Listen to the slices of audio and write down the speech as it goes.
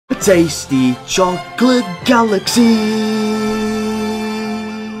tasty chocolate galaxy.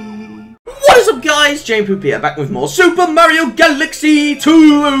 What is up, guys? Jane Poop here, back with more Super Mario Galaxy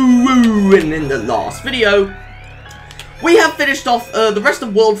 2. And in the last video, we have finished off the rest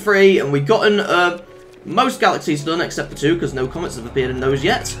of World 3, and we've gotten most galaxies done except for 2, because no comets have appeared in those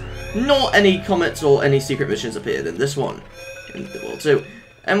yet. Nor any comets or any secret missions appeared in this one, in the World 2.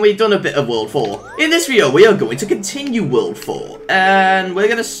 And we've done a bit of World 4. In this video, we are going to continue World 4, and we're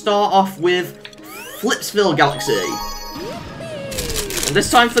going to start off with Flipsville Galaxy. And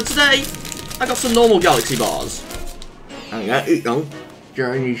this time for today, I got some normal galaxy bars. I'm gonna eat them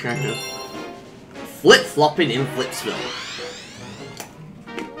during these sessions. Flip-flopping in Flipsville.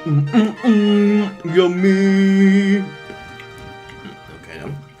 Yummy. Okay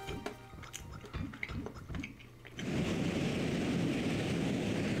then.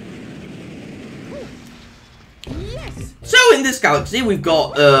 Yes. So in this galaxy, we've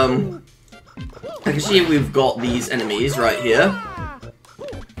got I can see we've got these enemies right here.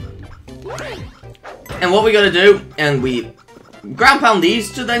 And what we gotta do, and we ground pound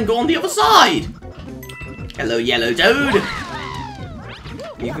these to then go on the other side. Hello, yellow toad.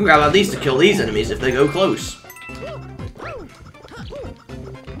 You can grab out these to kill these enemies if they go close.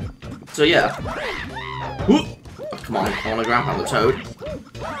 So yeah. Oh, come on, I wanna ground pound the toad.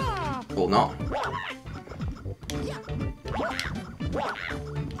 Or not.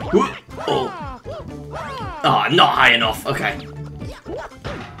 Oh, not high enough. Okay.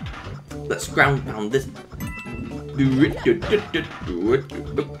 Let's ground pound this.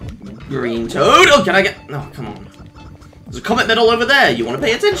 Green toad. Oh, can I get... Oh, come on. There's a comet medal over there. You want to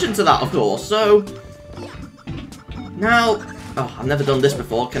pay attention to that, of course. So... Now... Oh, I've never done this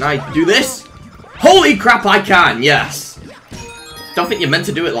before. Can I do this? Holy crap, I can. Yes. Don't think you're meant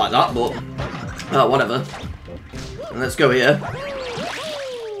to do it like that, but... whatever. And let's go here.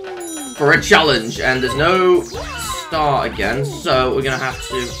 For a challenge. And there's no star again. So we're going to have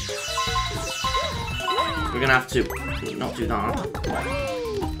to... We're gonna have to not do that.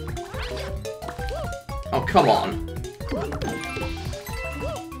 Oh, come on.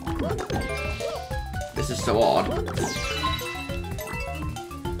 This is so odd.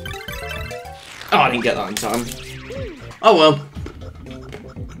 Oh, I didn't get that in time. Oh, well.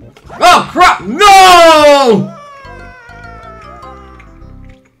 Oh, crap! No!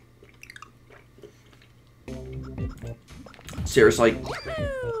 Seriously.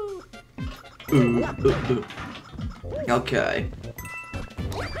 Okay.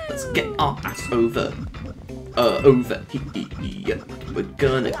 Let's get our ass over. Over here. We're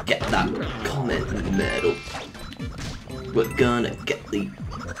gonna get that comet medal. We're gonna get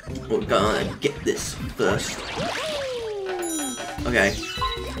this first. Okay.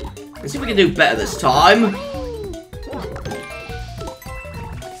 Let's see if we can do better this time.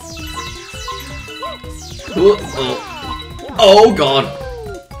 Oh god.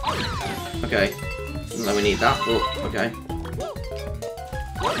 Okay. No, we need that. Oh, okay.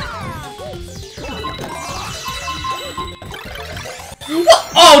 What?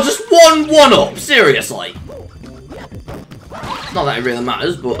 Oh, just one up. Seriously. Not that it really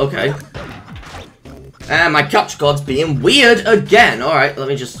matters, but okay. And my capture card's being weird again. Alright, let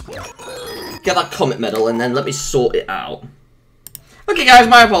me just get that comet medal and then let me sort it out. Okay, guys,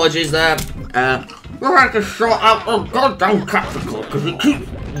 my apologies there. We'll have to sort out a goddamn capture card because it keeps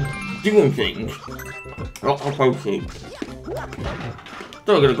doing things. Not supposed to.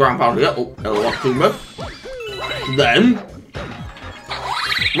 So we're gonna ground pound here. Oh, hello, Tumor. Then,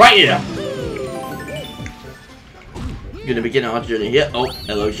 right here. We're gonna begin our journey here. Oh,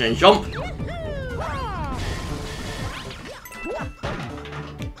 hello, Shane Chomp.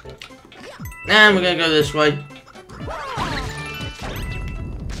 And we're gonna go this way.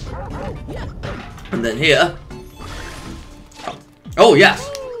 And then here. Oh, yes.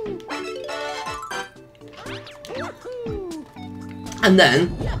 And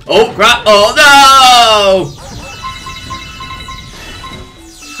then, oh crap! Oh no!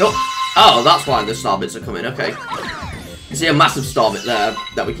 Oh, that's why the star bits are coming. Okay, you see a massive star bit there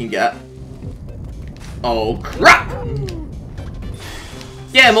that we can get. Oh crap!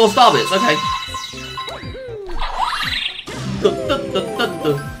 Yeah, more star bits. Okay.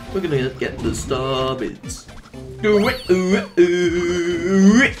 We're gonna get the star bits.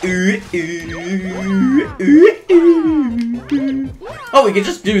 Oh, we can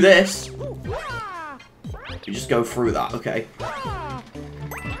just do this. We just go through that, okay.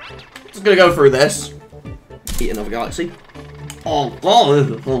 Just gonna go through this. Eat another galaxy. Oh god, this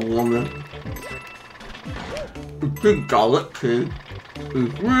is so wonderful. The galaxy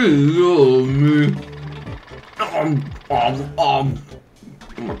is really yummy.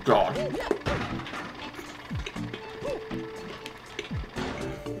 Oh my god.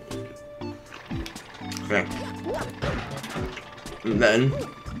 Okay. And then...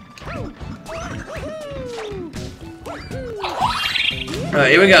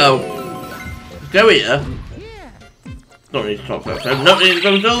 Alright, here we go. Go here. Don't need to talk first. No, need to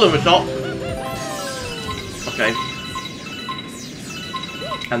go to the limit top. Okay.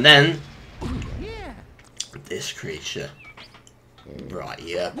 And then... this creature. Right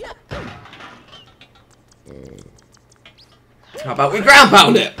here. How about we ground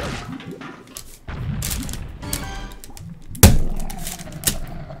pound it?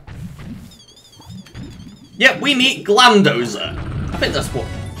 Yep, we meet Glandozer. I think that's what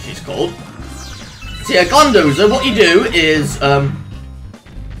she's called. So yeah, Glandozer, what you do is, you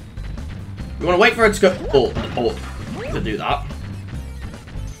want to wait for her to go... Oh, to do that.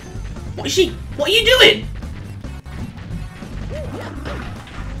 What is she... What are you doing?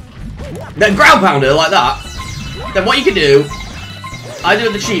 Then ground pound her like that. Then what you can do... I do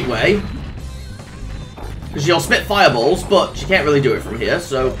it the cheat way. Because she'll spit fireballs, but she can't really do it from here,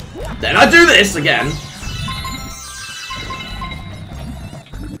 so... Then I do this again.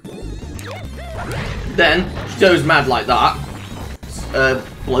 Then, she goes mad like that.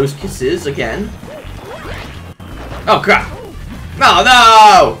 Blows kisses again. Oh crap! Oh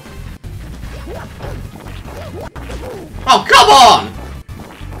no! Oh come on!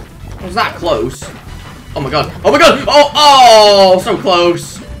 Was that close? Oh my god! Oh my god! Oh so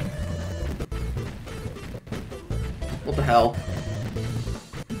close! What the hell?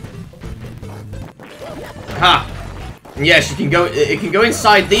 Ha! Yes, you can go. It can go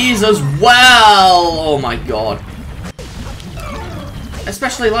inside these as well. Oh my god!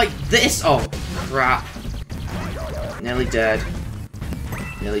 Especially like this. Oh crap! Nearly dead.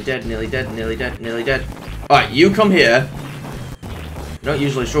 Nearly dead. Nearly dead. Nearly dead. Nearly dead. All right, you come here. I don't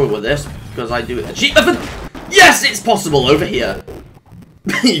usually struggle with this because I do it the cheat method. Yes, it's possible over here.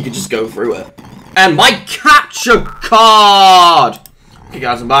 You can just go through it. And my capture card. Okay,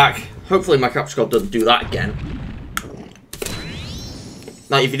 guys, I'm back. Hopefully, my capture card doesn't do that again.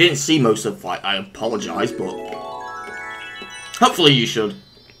 Now, if you didn't see most of the fight, I apologize, but hopefully you should.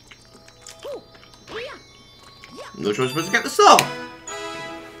 No choice but to get the star.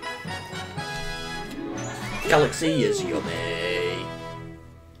 Galaxy is yummy.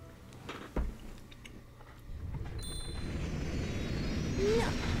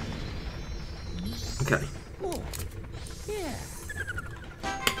 Okay.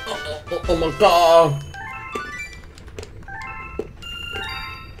 Oh my god.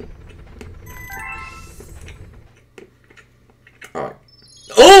 Alright.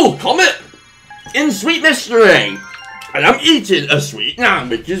 Oh, Comet! In Sweet Mystery! And I'm eating a sweet now,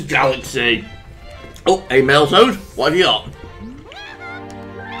 which is Galaxy. Oh, hey Meltoad, what have you got?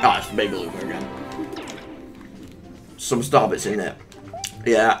 Ah, it's the Baby Luger again. Some Starbits in there.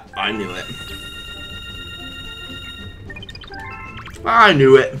 Yeah, I knew it. I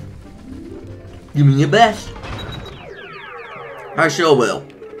knew it. Give me your best. I sure will.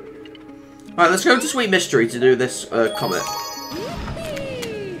 Alright, let's go to Sweet Mystery to do this comet.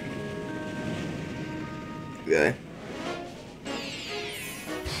 Okay.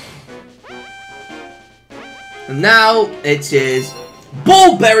 And now it is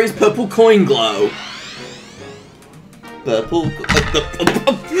Bullberry's Purple Coin Glow. Purple.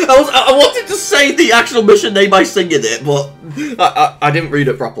 I wanted to say the actual mission name by singing it, but I didn't read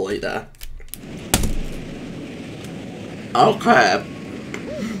it properly there. Okay.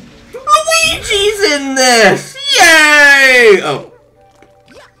 Luigi's in this! Yay! Oh.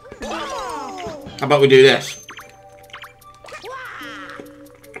 How about we do this?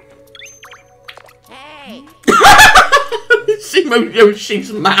 See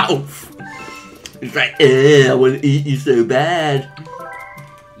Yoshi's mouth. He's like, I want to eat you so bad.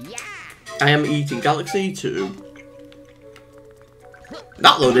 I am eating Galaxy 2.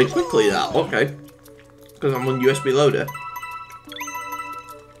 That loaded quickly, that. Okay. Because I'm on USB loader.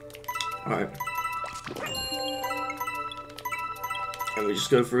 Alright. And we just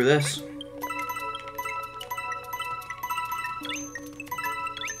go through this.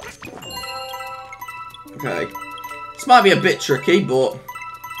 Okay. This might be a bit tricky, but...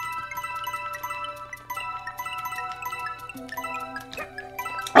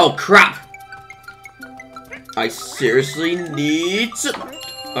 Oh, crap! I seriously need to...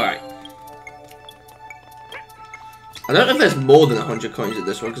 Alright. I don't know if there's more than 100 coins in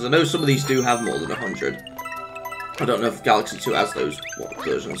this one, because I know some of these do have more than 100. I don't know if Galaxy 2 has those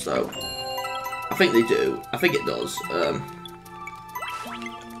versions, though. I think they do. I think it does.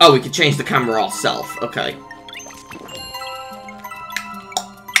 Oh, we can change the camera ourselves. Okay.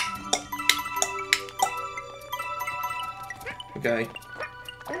 Okay.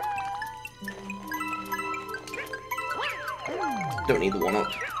 Don't need the 1-up.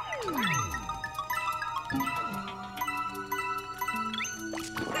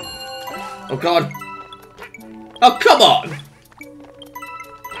 Oh god. Oh, come on!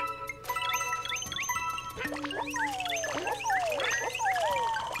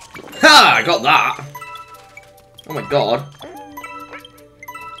 Ha! I got that! Oh my god.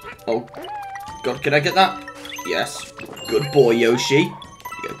 Oh god, can I get that? Yes. Good boy, Yoshi.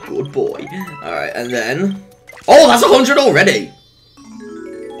 Yeah, good boy. Alright, and then... Oh, that's 100 already!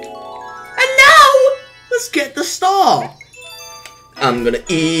 And now, let's get the star! I'm gonna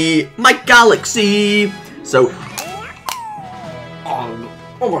eat my Galaxy! So...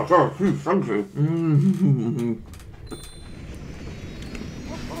 Oh my god, thank you.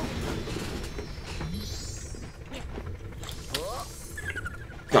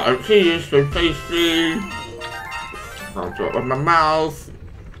 Galaxy is so tasty. I'll do it with my mouth.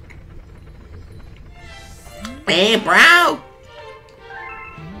 Hey, bro!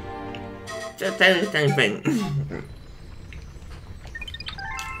 Just tell the same thing.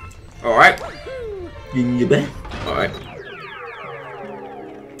 Alright. In your bed. Alright.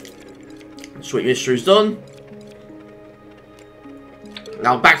 Sweet mystery's done.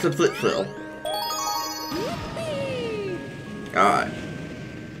 Now back to the Flipsville. Alright.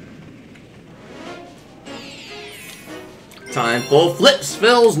 Time for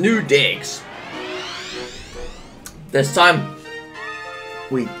Flipsville's new digs. This time,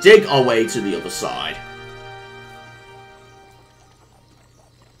 we dig our way to the other side.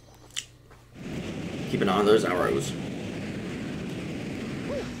 Keep an eye on those arrows.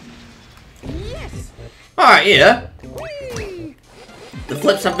 Yes. Alright, here. The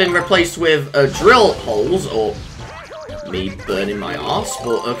flips have been replaced with drill holes, or me burning my arse,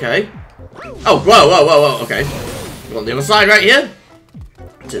 but okay. Oh, whoa, okay. On the other side right here.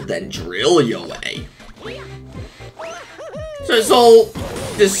 To then drill your way. So it's all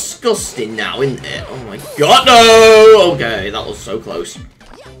disgusting now, isn't it? Oh my god, no! Okay, that was so close.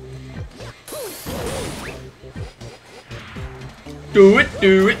 Do it,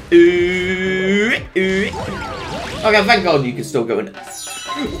 do it, do it, do it. Okay, thank god you can still go in.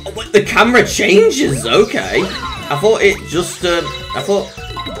 Oh, but the camera changes, okay. I thought it just, I thought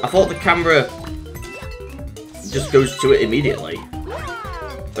the camera just goes to it immediately.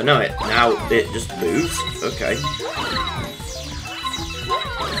 But no, now it just moves. Okay.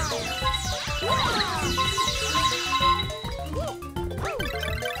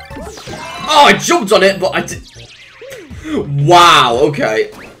 Oh, I jumped on it, but I did. Wow,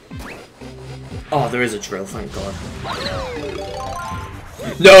 okay. Oh, there is a drill, thank god.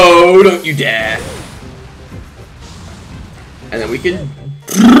 No, don't you dare. And then we can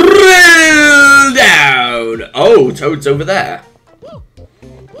drill down. Oh, Toad's over there.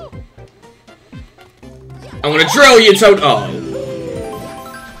 I'm gonna drill you, Toad. Oh.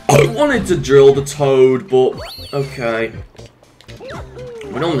 I wanted to drill the Toad, but okay.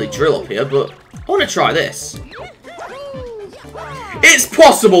 We normally drill up here, but I want to try this. It's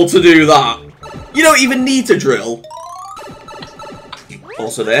possible to do that. You don't even need to drill.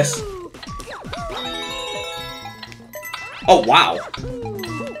 Also this. Oh, wow.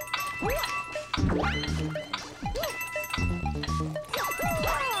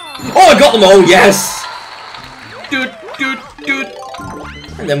 Oh, I got them all, yes! Dude.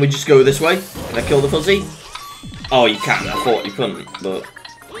 And then we just go this way. Can I kill the fuzzy? Oh, you can. I thought you couldn't, but...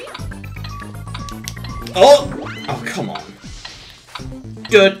 Oh! Oh, come on.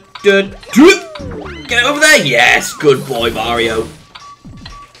 Good. Get it over there! Yes! Good boy, Mario.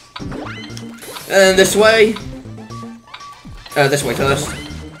 And this way. This way first.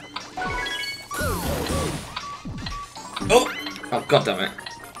 Oh! Oh, god damn it.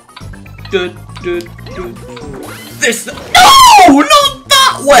 Good. This... No! Not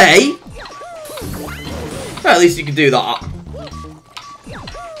that way! Well, at least you can do that.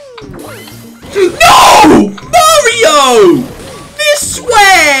 No! Mario! This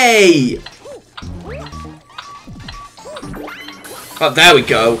way! Oh, there we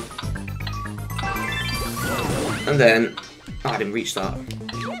go. And then... Oh, I didn't reach that. And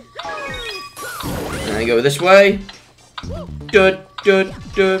then go this way. Good.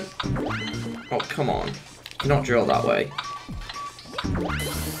 Oh, come on. Not drill that way.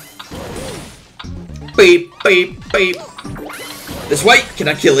 Beep. This way! Can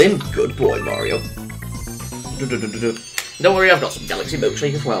I kill him? Good boy, Mario. Don't worry, I've got some Galaxy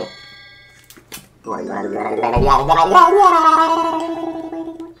milkshake as well.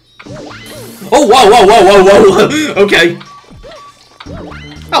 Oh, whoa! Okay.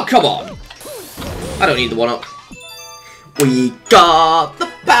 Oh, come on. I don't need the 1-up. We got the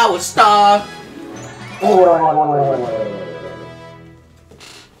Power Star! Oh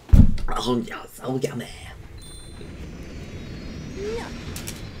yes, oh yummy.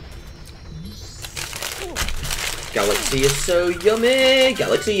 Galaxy is so yummy!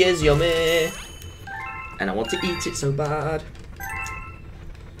 Galaxy is yummy! And I want to eat it so bad.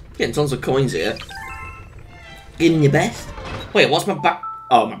 Getting tons of coins here. In your best. Wait, what's my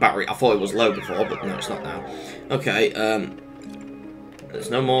oh, my battery. I thought it was low before, but no, it's not now. Okay, there's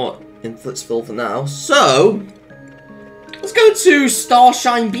no more Inflitsville for now. So, let's go to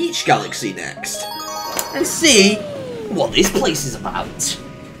Starshine Beach Galaxy next. And see what this place is about.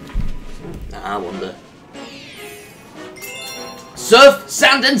 I wonder. Surf,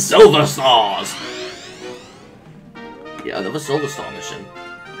 Sand, and Silver Stars! Yeah, another Silver Star mission.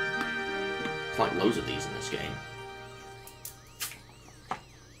 There's like loads of these in this game.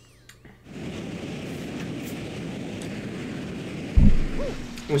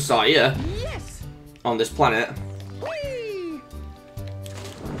 We start here. Yes. On this planet. Whee!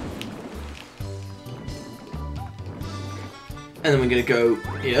 And then we're gonna go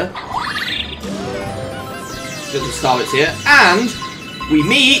here. There's the Starbits here. And we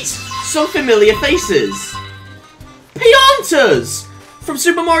meet some familiar faces. Piantas! From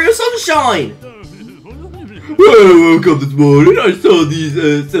Super Mario Sunshine! When I woke up this morning, I saw these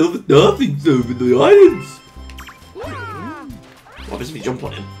silver star things over the islands. What happens if you jump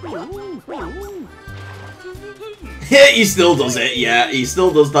on him? Yeah, he still does it. Yeah, he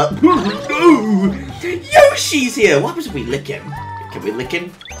still does that. Yoshi's here! What happens if we lick him? Can we lick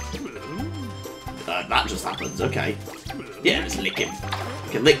him? That just happens, okay. Yeah, let's lick him.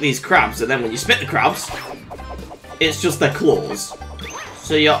 You can lick these crabs, and then when you spit the crabs, it's just their claws.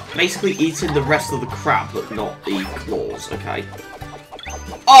 So you're basically eating the rest of the crab, but not the claws, okay.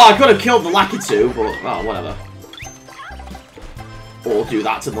 Oh, I could have killed the Lakitu, but, oh, whatever. Or do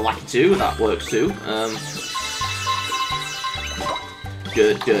that to the Lakitu, that works too.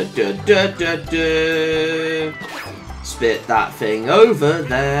 Spit that thing over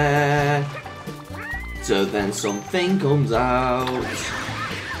there. So then something comes out.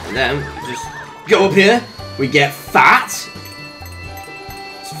 And then we just go up here. We get fat.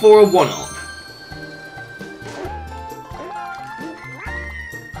 It's for a one-up.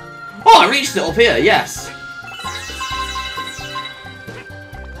 Oh, I reached it up here, yes.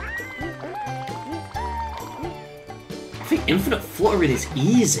 I think infinite fluttering is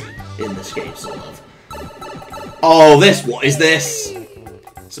easy in this game, sort of. Oh, what is this?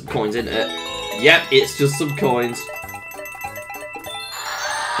 Some coins, isn't it? Yep, it's just some coins.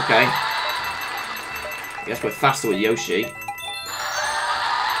 Okay. I guess we're faster with Yoshi.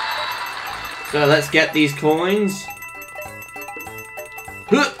 So let's get these coins.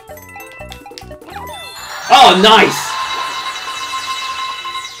 Oh, nice!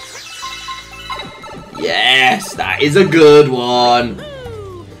 Yes, that is a good one.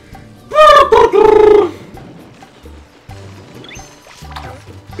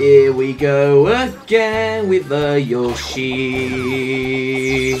 Here we go again with the Yoshi.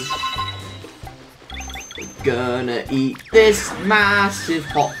 We're gonna eat this massive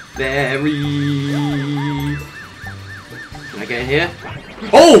hot berry. Can I get in here?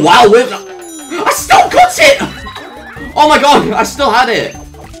 Oh wow, I still got it! Oh my god, I still had it.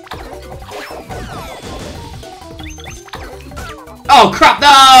 Oh crap,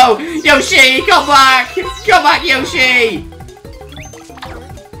 no! Yoshi, come back! Come back, Yoshi!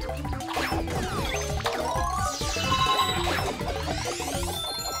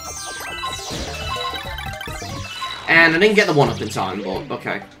 And I didn't get the one-up in time, but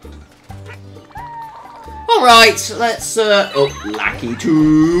okay. Alright, let's, oh,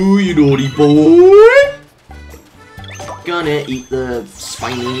 Lakitu, you naughty boy! Gonna eat the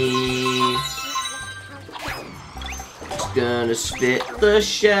spiny. Just gonna spit the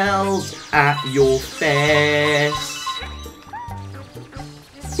shells at your face.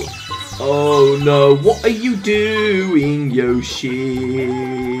 Oh no, what are you doing, Yoshi?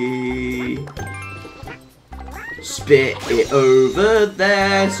 Spit it over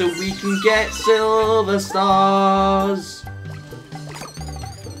there so we can get silver stars.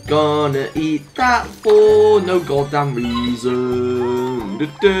 Gonna eat that for no goddamn reason.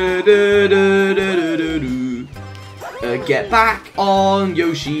 Get back on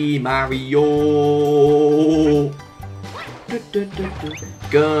Yoshi Mario.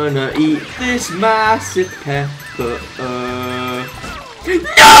 Gonna eat this massive pepper.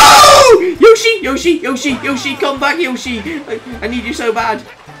 No! Yoshi! Yoshi! Yoshi! Yoshi! Come back, Yoshi! I need you so bad.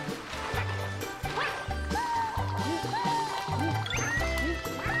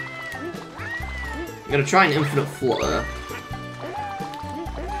 I'm gonna try an infinite flutter.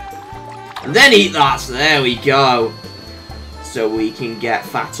 And then eat that, so there we go. So we can get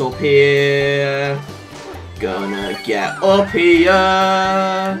fat up here. Gonna get up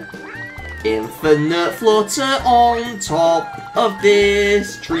here. Infinite flutter on top of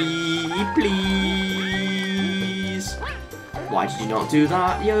this tree, please. Why did you not do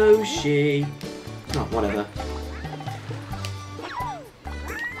that, Yoshi? Oh, whatever.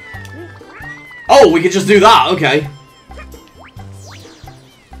 Oh, we could just do that, okay.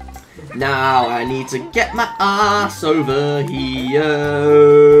 Now I need to get my ass over here.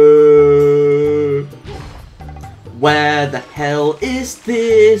 Where the hell is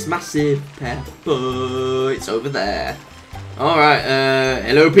this massive pepper? It's over there. Alright,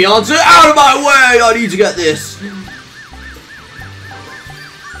 hello Pianta, out of my way! I need to get this.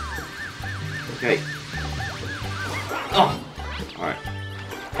 Okay. Oh, alright.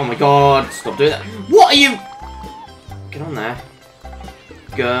 Oh my god, stop doing that. What are you? Get on there.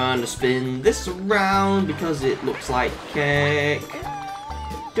 Gonna spin this around because it looks like cake.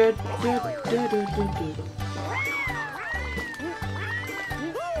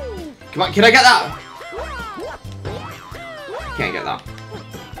 Come on, can I get that? Can't get that.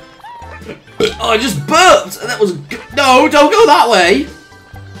 Oh, I just burped! And that was no, don't go that way!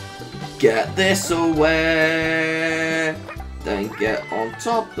 Get this away. Then get on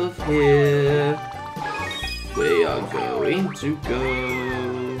top of here. We are going to go.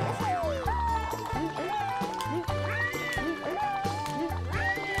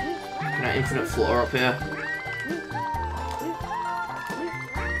 Can I infinite flutter up here?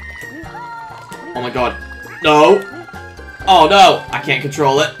 Oh my god. No! Oh no! I can't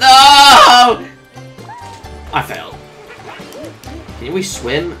control it. No! I failed. Can we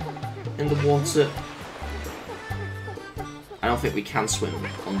swim in the water? I don't think we can swim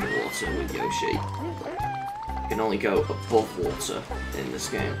underwater with Yoshi. We can only go above water in this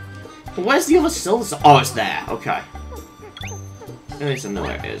game. But where's the other silver? Oh, it's there. Okay. I need to know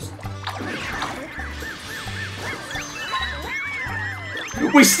where it is.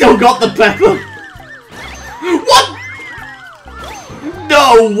 We still got the pepper! What?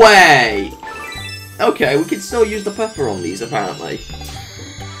 No way! Okay, we can still use the pepper on these, apparently.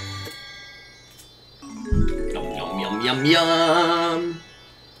 Yum, yum, yum, yum, yum!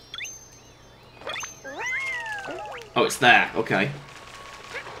 Oh, it's there. Okay.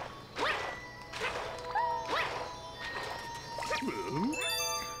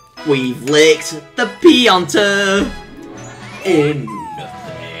 We've licked the Pianta in the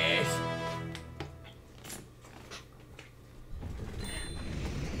face.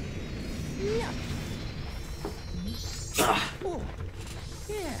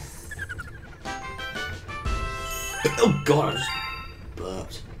 Oh god, I just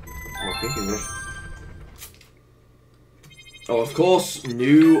burped. Oh, thinking this. Oh, of course,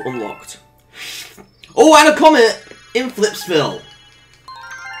 new unlocked. Oh, and a comet in Flipsville.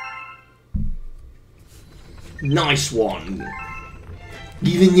 Nice one.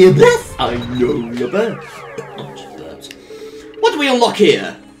 Giving you breath. I know your breath. What do we unlock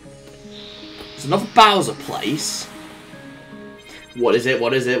here? It's another Bowser place. What is it?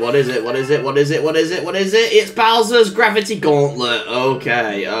 What is it? What is it? What is it? What is it? What is it? What is it? It's Bowser's Gravity Gauntlet.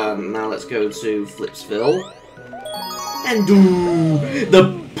 Okay, now let's go to Flipsville. And do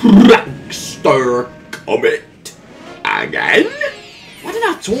the Prankster Comet again? Why did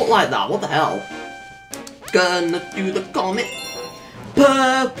I talk like that? What the hell? Gonna do the comet.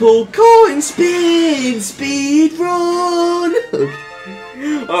 Purple coin spin, speed run.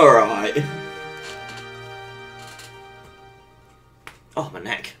 Alright. Oh, my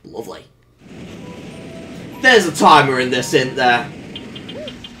neck. Lovely. There's a timer in this, isn't there?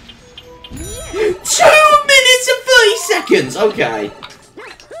 2 minutes and 30 seconds! Okay.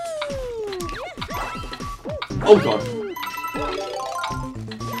 Oh, God.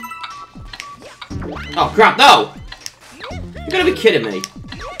 Oh, crap, no! You're gonna be kidding me.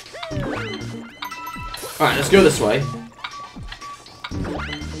 Alright, let's go this way.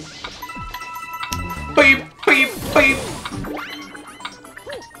 Beep, beep, beep.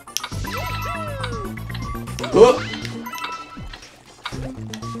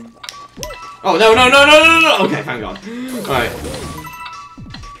 Oh, no, no, no, no, no, no! Okay, thank God. Alright.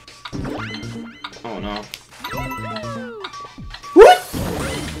 Oh, no. What?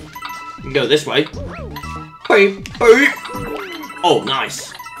 We can go this way. Beep, beep. Oh,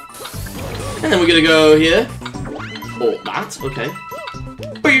 nice. And then we're gonna go here. Oh, that, okay.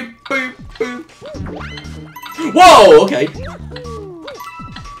 Beep, beep, beep. Whoa, okay.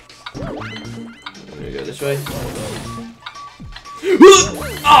 We're gonna go this way.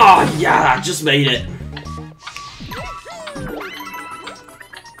 Ah, oh, yeah, I just made it.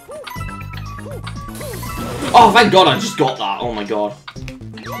 Oh, thank God I just got that. Oh my God.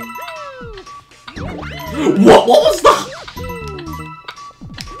 What? What was that?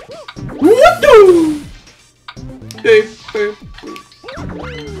 What the?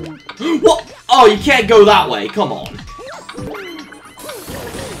 What? Oh, you can't go that way. Come on.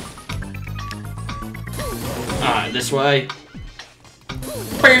 Alright, this way.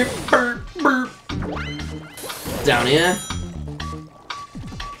 Down here.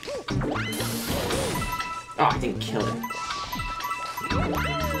 Oh, I didn't kill him.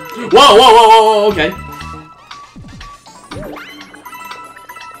 Whoa, whoa, whoa, whoa, whoa, okay.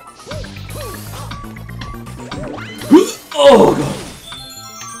 Oh, God.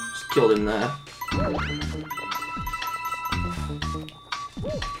 Just killed him there.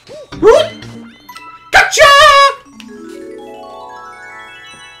 Gotcha!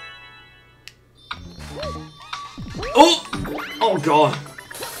 Oh! Oh, God.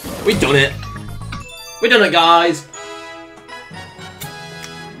 We done it. We done it, guys.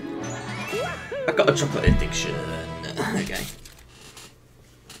 I've got a chocolate addiction. Okay.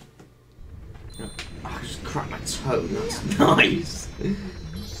 I just cracked my toe. That's nice.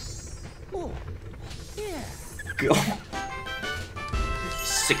 God.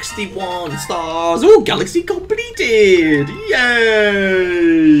 61 stars. Oh, Galaxy completed.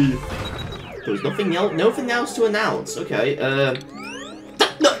 Yay! There's nothing else to announce. Okay.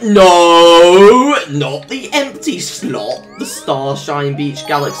 No, not the empty slot. The Starshine Beach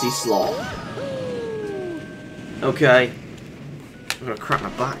Galaxy slot. Okay. I'm gonna crack my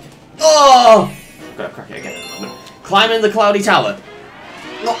back. Oh! I'm gonna crack it again in a moment. Climbing the cloudy tower.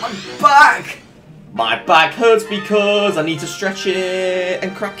 Not my back! My back hurts because I need to stretch it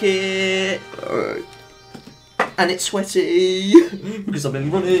and crack it. And it's sweaty because I've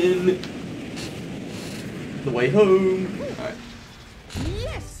been running the way home. Alright.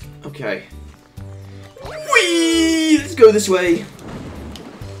 Yes! Okay. Whee! Let's go this way.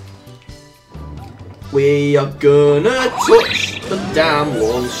 We are gonna touch the damn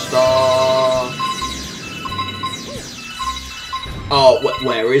one star. Oh,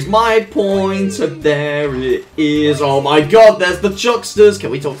 where is my pointer? There it is. Oh my God, there's the Chucksters. Can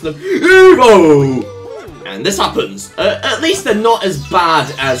we talk to them? Evo! And this happens. At least they're not as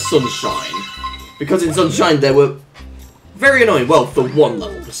bad as Sunshine. Because in Sunshine they were very annoying. Well, for one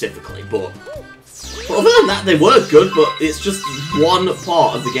level specifically, but other than that they were good, but it's just one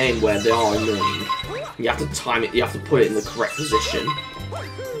part of the game where they are annoying. You have to time it, you have to put it in the correct position.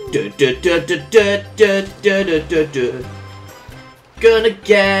 Gonna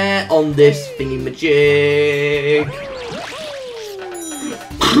get on this thingy-majig.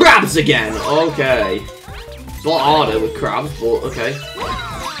 Crabs again! Okay. It's a lot harder with crabs, but okay.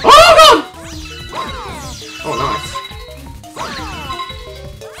 Oh, God! Oh, nice.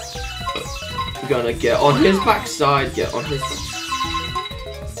 Gonna get on his backside, get on his backside.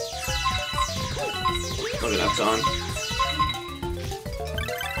 Not gonna have time.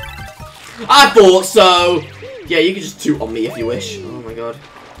 I thought so! Yeah, you can just toot on me if you wish. Oh my God.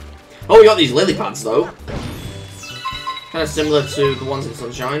 Oh, we got these lily pads though. Kind of similar to the ones in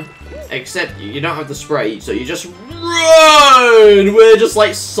Sunshine. Except you don't have the spray, so you just run! We're just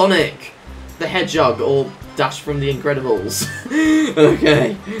like Sonic the Hedgehog or Dash from the Incredibles.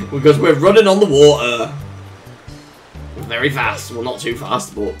 Okay. Because we're running on the water. Very fast. Well, not too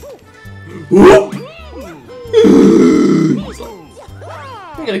fast, but... Whoop!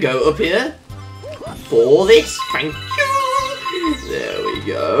 I'm gonna go up here for this. Thank you. There we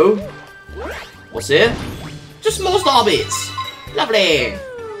go. What's here? Just more star bits. Lovely.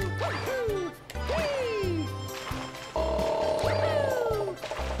 Oh,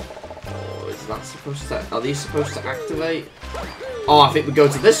 is that supposed to? Are these supposed to activate? Oh, I think we go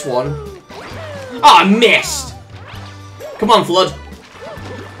to this one. Oh, I missed. Come on, Flood.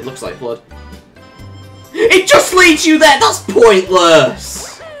 It looks like Flood. It just leads you there! That's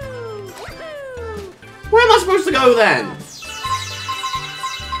pointless! Where am I supposed to go then?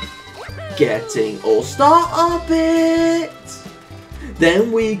 Getting all-star a bit.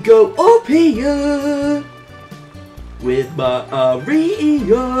 Then we go up here with Mario.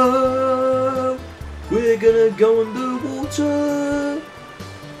 We're gonna go in the water.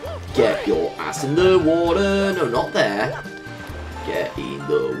 Get your ass in the water. No, not there. Get in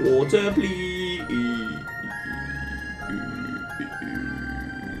the water, please.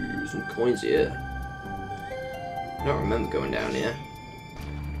 Some coins here. I don't remember going down here.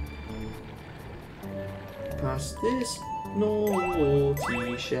 Past this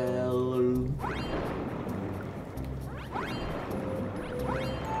naughty shell.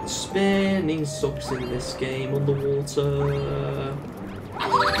 Spinning sucks in this game on the water.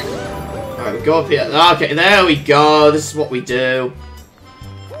 Alright, we go up here. Okay, there we go. This is what we do.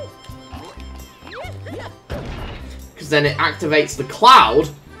 Because then it activates the cloud.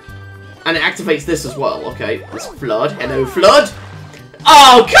 And it activates this as well. Okay, this flood. Hello, flood.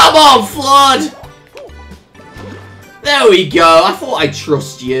 Oh, come on, flood. There we go. I thought I'd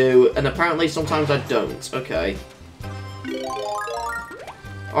trust you. And apparently sometimes I don't. Okay.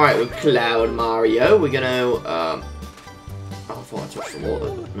 Alright, with Cloud Mario, we're gonna, oh, I thought I touched the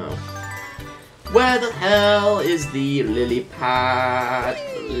water, but no. Where the hell is the lily pad?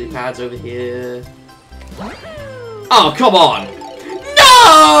 The lily pad's over here. Oh, come on! No!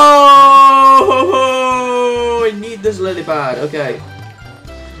 I need this lily pad, okay.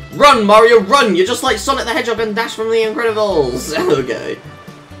 Run, Mario, run! You're just like Sonic the Hedgehog and Dash from the Incredibles! Okay.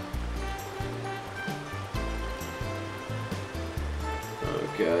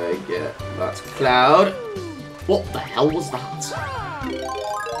 Okay, get that Cloud. What the hell was that?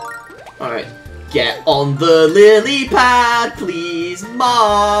 Alright. Get on the lily pad, please,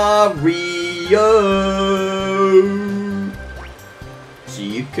 Mario! So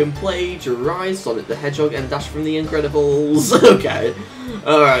you can plagiarize Sonic the Hedgehog and Dash from the Incredibles. Okay.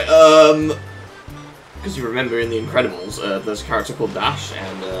 Alright, because you remember in the Incredibles, there's a character called Dash,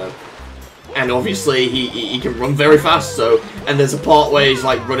 and obviously he can run very fast, so, and there's a part where he's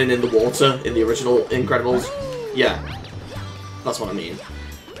like running in the water in the original Incredibles. Yeah, that's what I mean.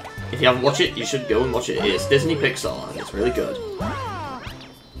 If you haven't watched it, you should go and watch it. It's Disney Pixar, and it's really good.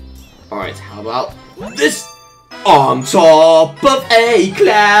 Alright, how about this? On top of a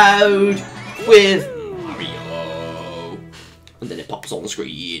cloud with Mario. And then it pops on the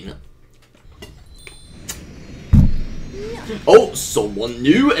screen. Oh, someone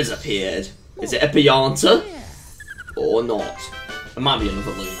new has appeared. Is it a Pianta? Or not? It might be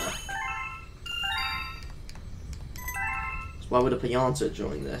another Luna. So why would a Pianta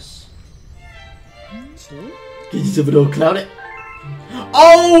join this? Can you have it all cloud?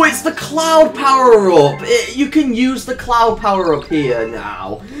 Oh, it's the cloud power-up! You can use the cloud power-up here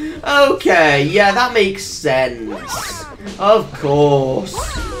now. Okay, yeah, that makes sense. Of course.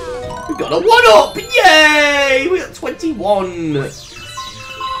 We got a 1-up! Yay! We got 21.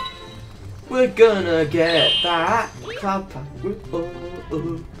 We're gonna get that cloud power-up.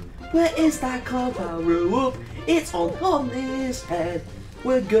 Where is that cloud power-up? It's on his head.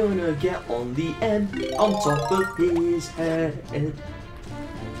 We're gonna get on the end, on top of his head.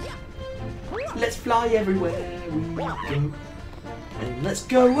 Let's fly everywhere we go. And let's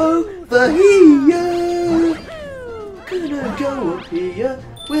go over here. Gonna go up here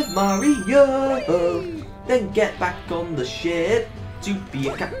with Mario. Then get back on the ship to be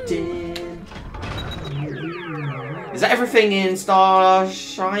a captain. Is that everything in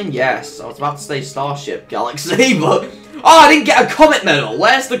Starshine? Yes, I was about to say Starship Galaxy, but... Oh, I didn't get a Comet Medal!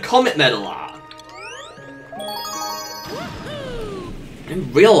 Where's the Comet Medal at? I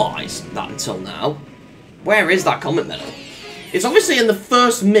didn't realise that until now. Where is that Comet Medal? It's obviously in the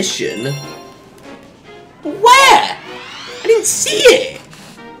first mission. But where? I didn't see it!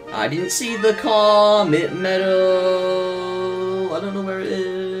 I didn't see the Comet Medal. I don't know where it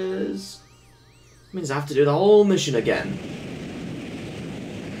is. It means I have to do the whole mission again.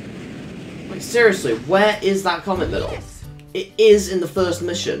 Like, seriously, where is that Comet Medal? It is in the first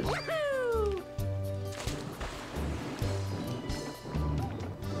mission.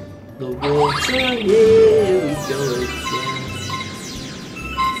 The water, here we go again.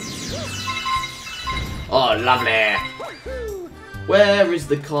 Oh, lovely. Where is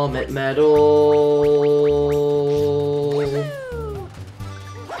the Comet Medal?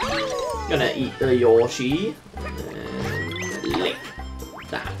 Gonna eat the Yoshi. And lick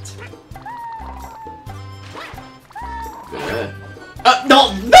that.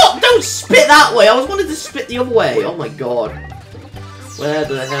 No, don't spit that way! I was wanting to spit the other way! Oh my god. Where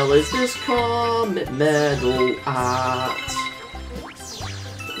the hell is this Comet Medal at?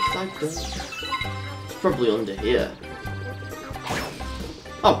 It's probably under here.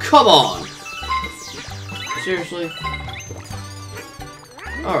 Oh, come on! Seriously?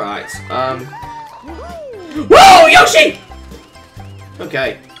 Alright, Whoa, Yoshi!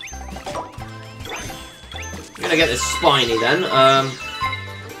 Okay. I'm gonna get this spiny then. I'm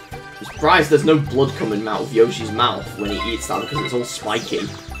surprised there's no blood coming out of Yoshi's mouth when he eats that because it's all spiky.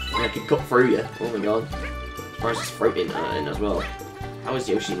 And it can cut through you. Oh my god. I'm surprised there's fruit in as well. How is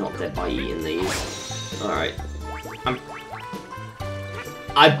Yoshi not dead by eating these? Alright.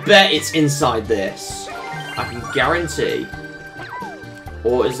 I bet it's inside this. I can guarantee.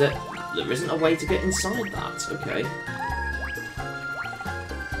 Or is it... There isn't a way to get inside that. Okay.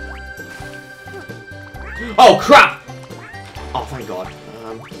 Oh, crap! Oh, thank God.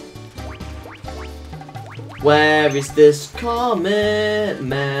 man. Where is this comet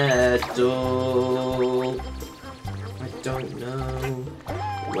medal? I don't know.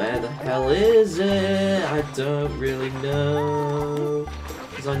 Where the hell is it? I don't really know.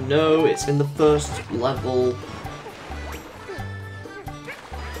 Because I know it's in the first level.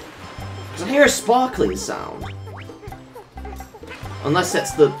 Because I hear a sparkling sound. Unless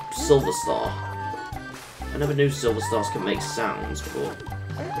it's the silver star. I never knew silver stars can make sounds, but...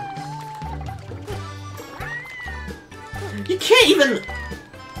 You can't even...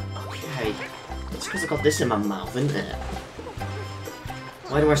 Okay. It's because I got this in my mouth, isn't it?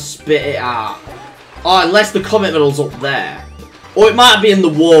 Why do I spit it out? Oh, unless the comet medal's up there. Or it might be in the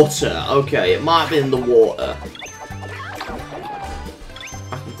water. Okay, it might be in the water.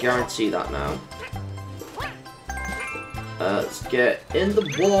 I can guarantee that now. Let's get in the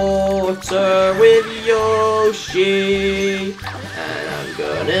water with Yoshi. And I'm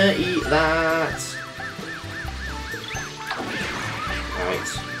gonna eat that. Right.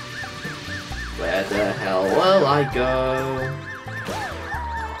 Where the hell will I go?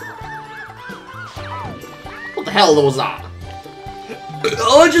 What the hell was that?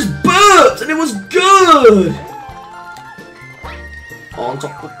 Oh, I just burped and it was good! On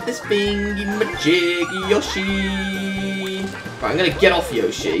top of this thingy magic Yoshi. Right, I'm gonna get off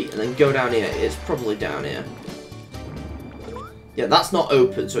Yoshi and then go down here. It's probably down here. Yeah, that's not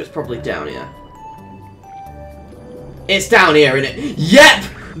open, so it's probably down here. It's down here, isn't it? Yep!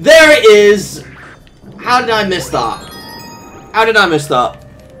 There it is! How did I miss that? How did I miss that?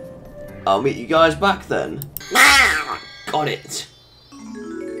 I'll meet you guys back then. Got it.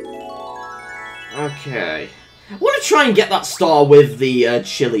 Okay. I want to try and get that star with the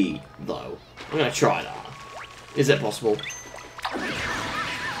chili, though. I'm going to try that. Is it possible?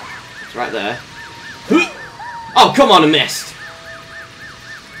 It's right there. Oh, come on, I missed.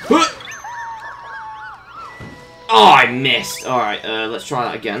 Oh, I missed. Alright, let's try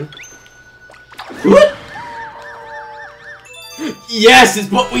that again. Yes, it's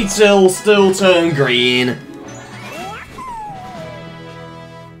but we still turn green.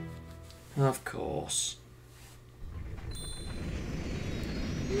 Of course.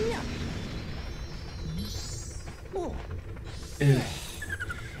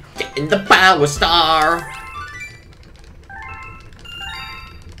 Getting the power star.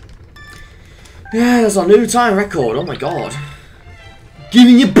 Yeah, that's our new time record. Oh my god.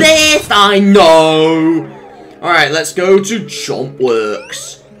 Giving your best, I know. Alright, let's go to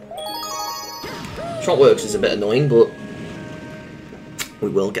Chompworks. Chompworks is a bit annoying, but we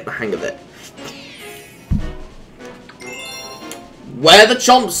will get the hang of it. Where the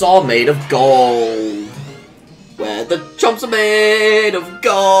chomps are made of gold. Where the chomps are made of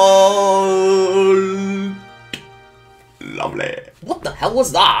gold. Lovely. What the hell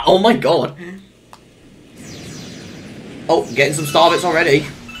was that? Oh my god. Oh, getting some star bits already.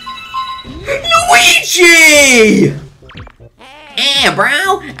 Luigi! Yeah, bro,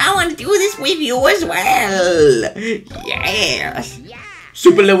 I want to do this with you as well. Yes.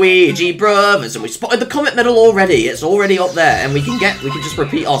 Super Luigi Brothers, and we spotted the comet medal already. It's already up there, and we can just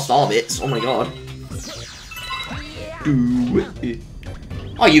repeat our star bits. Oh my god.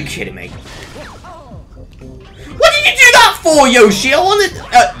 Are you kidding me? What did you do that for, Yoshi? I wanted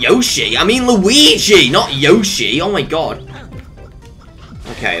Yoshi. I mean Luigi, not Yoshi. Oh my god.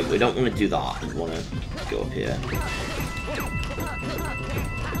 Okay, we don't want to do that. We want to go up here.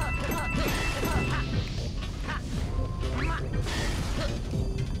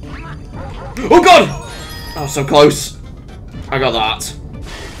 Oh god! Oh, so close. I got that.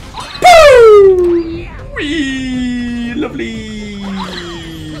 Boo! Whee! Lovely!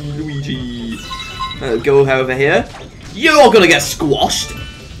 Luigi. Go over here. You're gonna get squashed.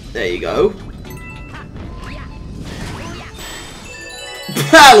 There you go.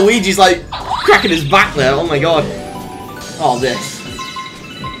 Luigi's like cracking his back there. Oh my god. Oh, this.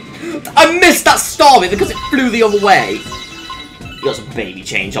 I missed that star bit because it flew the other way. We got some baby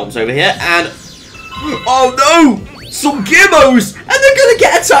chain chomps over here, and oh no! Some gimmos! And they're gonna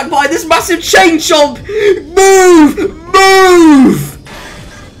get attacked by this massive chain chomp! Move! Move!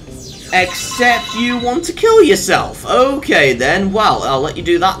 Except you want to kill yourself. Okay then, well, I'll let you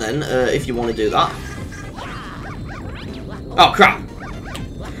do that then, if you want to do that. Oh crap!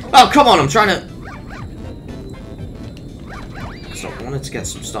 Oh, come on, I'm trying to... So I wanted to get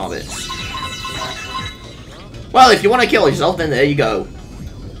some star bits. Well, if you want to kill yourself, then there you go.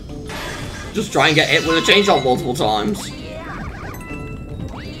 Just try and get hit with a chain chomp multiple times.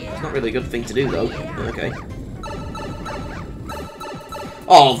 It's not really a good thing to do, though. Okay.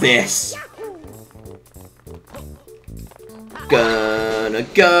 Oh, this! Gonna gonna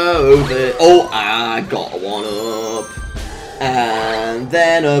go over. Oh, I got one up. And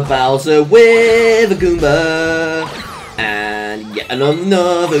then a Bowser with a Goomba. And yet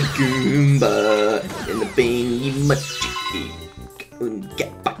another Goomba in the bin. You must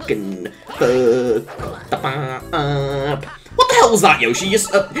get back and fuck up. What the hell was that, Yoshi?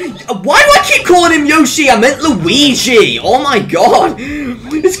 Why do I keep calling him Yoshi? I meant Luigi. Oh my god.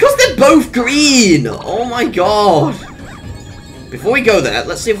 It's because they're both green. Oh my god. Before we go there,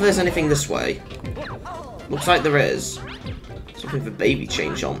 let's see if there's anything this way. Looks like there is. Something for baby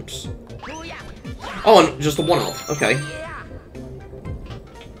chain chomps. Oh, and just the one-off. Okay.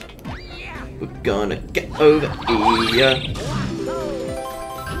 We're gonna get over here.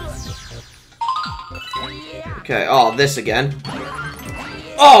 Okay, oh, this again.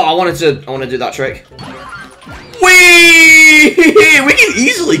 Oh, I want to do that trick. Whee! We can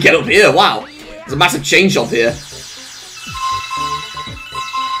easily get up here. Wow. There's a massive chain chomp here.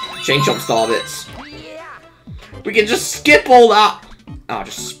 Chain chomp star bits. We can just skip all that. Oh,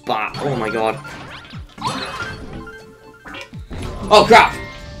 just spat. Oh my god. Oh crap.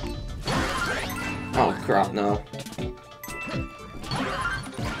 Oh crap, no.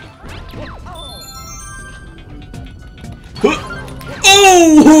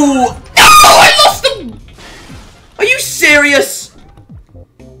 Oh! No! I lost him! Are you serious?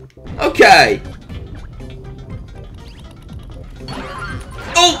 Okay.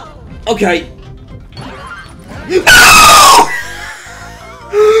 Oh! Okay. No!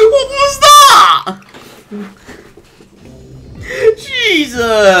 What was that?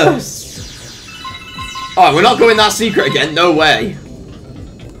 Jesus! Alright, we're not going that secret again. No way.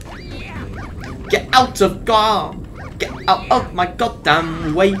 Get out of car. Get out of my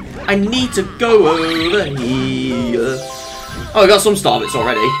goddamn way. I need to go over here. Oh, I got some star bits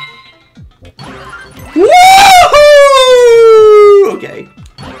already. Woohoo! Okay.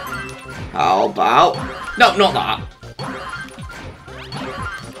 How about... No, not that.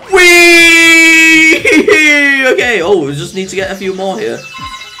 Whee! Okay, oh, we just need to get a few more here.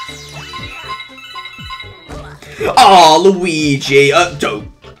 Oh, Luigi,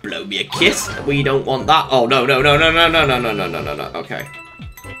 don't blow me a kiss. We don't want that. Oh, no, no, no, no, no, no, no, no, no, no, no, no. Okay.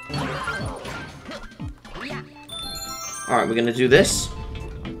 Alright, we're gonna do this.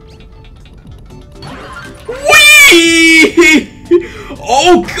 Whee!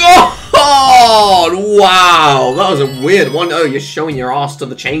 Oh, God! Wow, that was a weird one. Oh, you're showing your ass to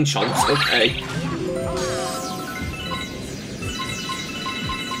the chain chomps. Okay.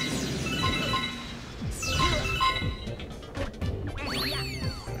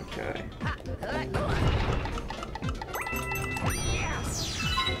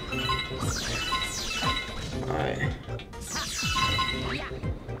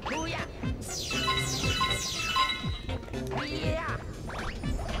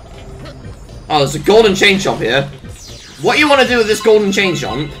 Oh, there's a golden chain chomp here. What you want to do with this golden chain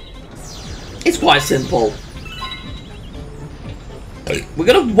chomp? It's quite simple. We're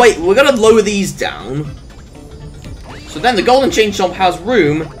gonna wait. We're gonna lower these down, so then the golden chain chomp has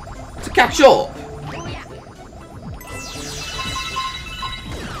room to catch up.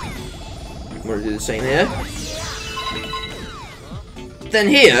 We're gonna do the same here. Then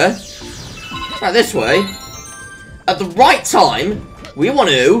here, right this way, at the right time, we want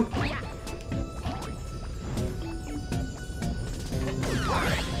to.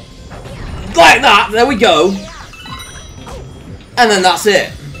 Like that, there we go. And then that's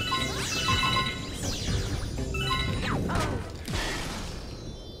it.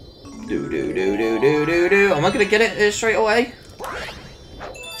 Do. Am I gonna get it straight away?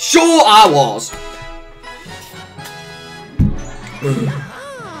 Sure I was.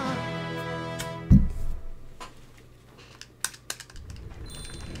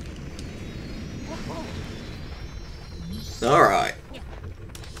 Alright.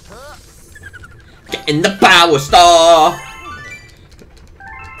 In the power star!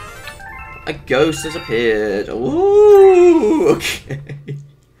 A ghost has appeared. Ooh, okay.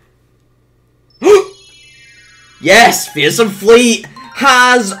 Yes, Fearsome Fleet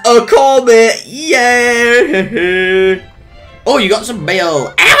has a comet! Yeah! Oh, you got some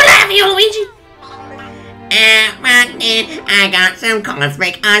mail. I will have you, Luigi! I got some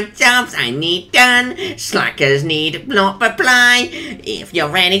cosmic odd jobs I need done. Slackers need not reply. If you're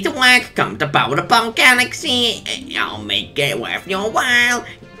ready to work, come to Powder Galaxy. I'll make it worth your while.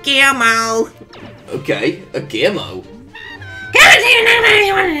 Gearmo. Okay, a Gearmo.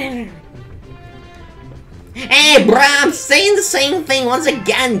 Hey, bro, I'm saying the same thing once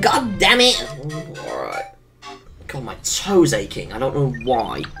again. God damn it. Alright. God, my toes aching. I don't know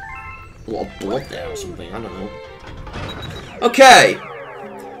why. A lot of blood there or something. I don't know. Okay.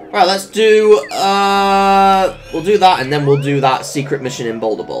 Right, let's do, we'll do that, and then we'll do that secret mission in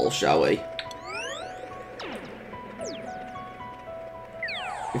Boulder Bowl, shall we?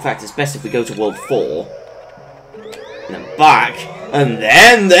 In fact, it's best if we go to World 4. And then back, and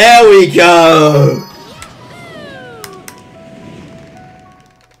then there we go!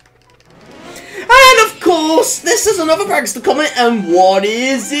 And of course, this is another Prankster comment, and what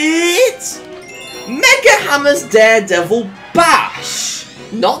is it? Mega Hammer's Daredevil Bash!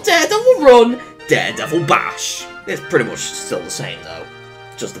 Not Daredevil Run, Daredevil Bash. It's pretty much still the same though.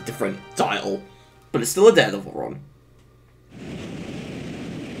 Just a different title. But it's still a Daredevil Run.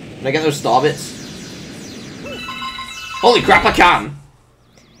 Can I get those star bits? Holy crap, I can!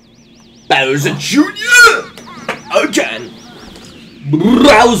 Bowser Jr. Again!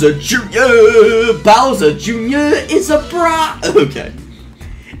 Bowser Jr. Bowser Jr. is a brat! Okay.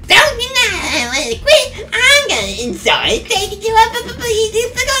 Don't you know I wanna quit? I'm going inside, take it to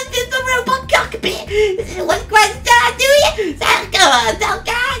the robot cockpit. What questions I do you? So go on, don't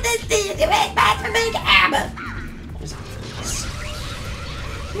go on, let's do the red back for Mega Hammer.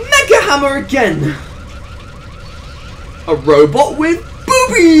 Mega Hammer again! A robot with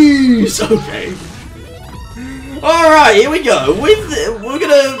boobies! Okay. Alright, here we go. We're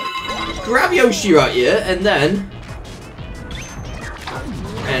gonna grab Yoshi right here, and then...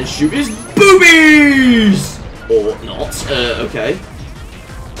 and shoot his boobies! Or not. Okay.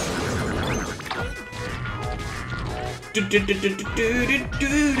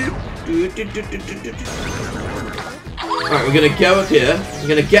 Alright, we're gonna go up here. We're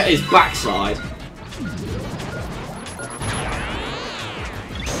gonna get his backside.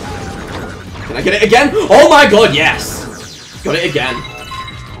 Can I get it again? Oh my god, yes! Got it again.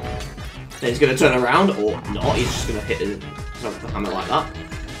 Then he's gonna turn around, or not. He's just gonna hit the hammer like that.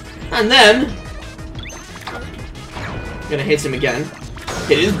 And then... gonna hit him again.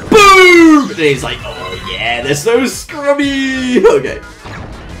 Hit his boom! And he's like, oh yeah, they're so scrubby! Okay.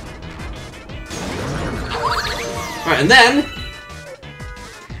 Alright, and then...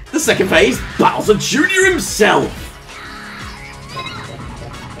 the second phase, Bowser Jr. himself!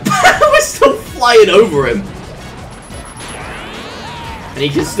 We're still flying over him! And he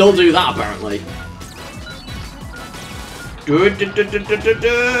can still do that, apparently.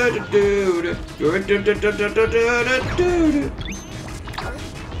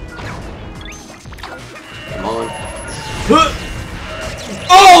 Come on.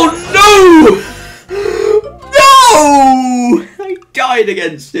 Oh no! No! I died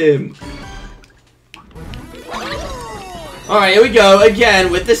against him. Alright, here we go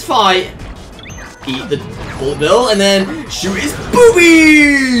again with this fight. Eat the bullet bill and then shoot his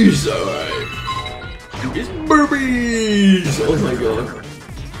boobies! Alright. Shoot his boobies! Oh my god.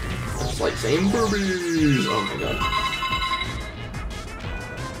 It's like saying boobies! Oh my god.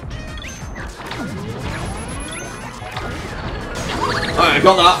 Alright, I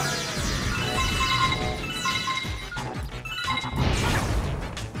got that.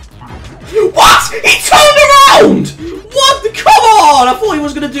 What?! He turned around! What? Come on! I thought he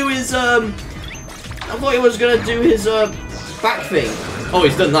was gonna do his, back thing. Oh,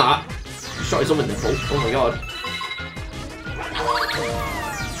 he's done that. He shot his other nipple. Oh my god.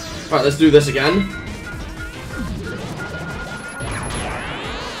 Right, let's do this again.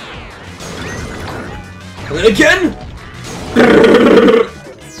 And then again!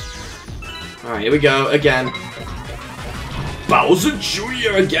 Alright, here we go, again. Bowser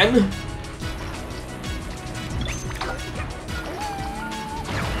Jr. again.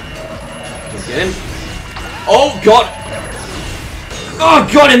 Again. Oh god! Oh,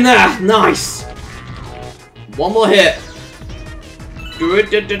 got him there! Nice! One more hit. There we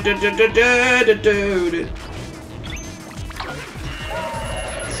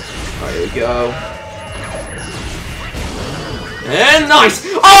go. And nice!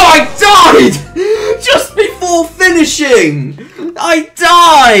 Oh, I died! Just before finishing! I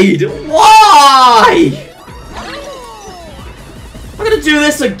died! Why? I'm gonna do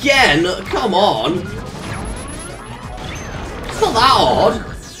this again. Come on. It's not that odd.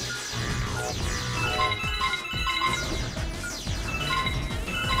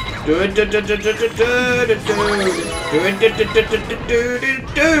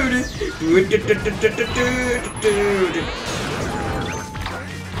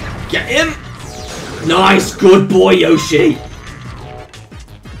 Get him! Nice, good boy, Yoshi.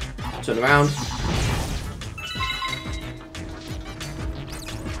 Turn around.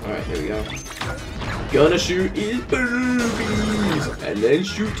 Alright, here we go. Gonna shoot his boobies and then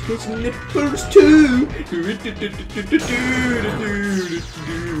shoot his nipples too.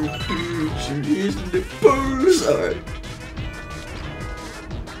 Shoot his nipples. Alright.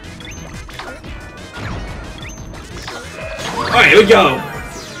 Alright, here we go.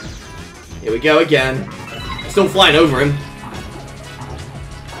 Here we go again. Still flying over him.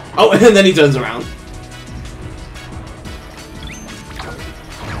 Oh, and then he turns around.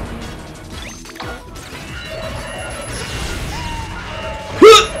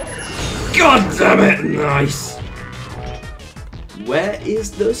 God damn it! Nice. Where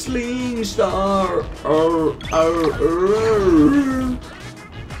is the sling star?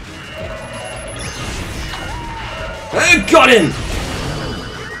 I got him!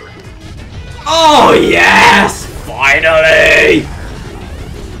 Oh yes! Finally!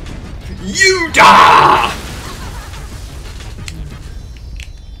 You die!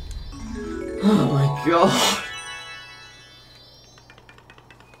 Oh my god.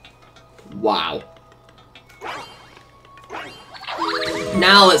 Wow.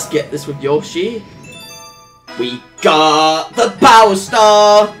 Now let's get this with Yoshi. We got the Power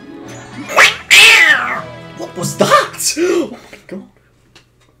Star! What was that? Oh my god.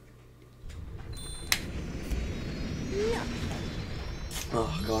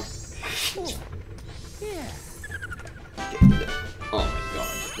 Oh god. Oh my god, I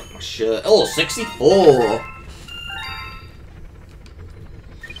just got my shirt. Oh, 64!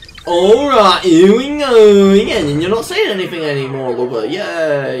 Alright, here we go again, and you're not saying anything anymore, lover.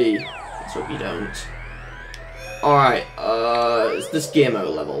 Yay! Let's hope you don't. Alright, it's this game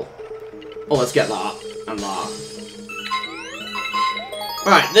mode level. Oh, let's get that, and that.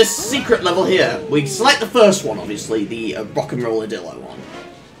 Alright, this secret level here. We select the first one, obviously, the Rock and Rolladillo one.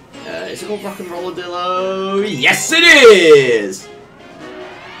 Is it called Rock and Rolladillo? Yes, it is!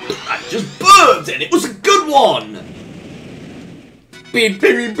 I just burped it! It was a good one! We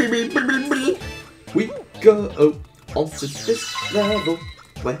go onto this level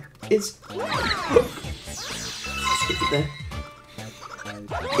where it's stick it there.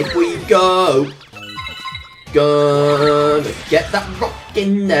 If we go, gonna get that rock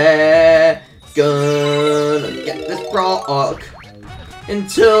in there, gonna get this rock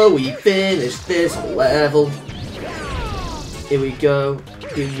until we finish this level. Here we go,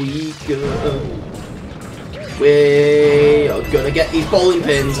 here we go. We are gonna get these bowling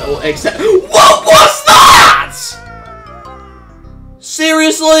pins, except— what was that?!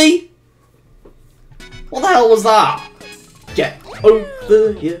 Seriously? What the hell was that? Get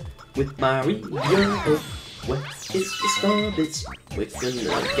over here with Mario. Where is the star bits? We're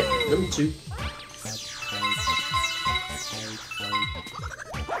gonna get them too.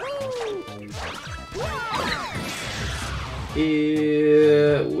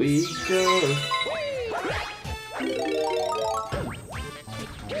 Here we go.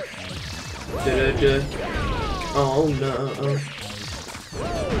 Oh no.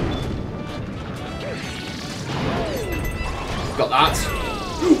 Got that.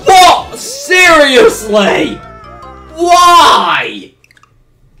 What? Seriously? Why?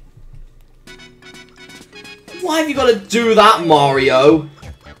 Why have you got to do that, Mario?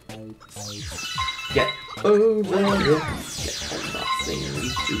 Get over here. Get on that thing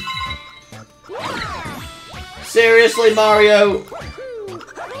too. Seriously, Mario?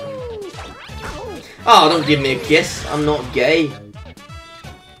 Oh, don't give me a kiss. I'm not gay.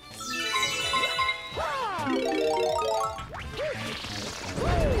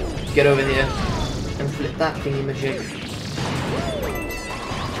 Get over here and flip that thingy-majig.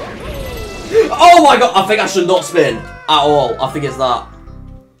 Oh my god! I think I should not spin at all. I think it's that.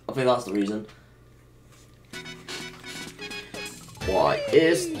 I think that's the reason. Why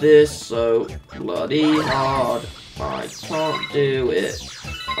is this so bloody hard? I can't do it.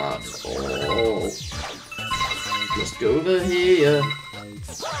 That's all. Let's go over here.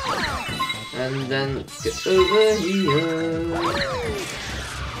 And then let's get over here.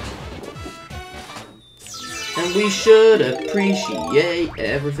 And we should appreciate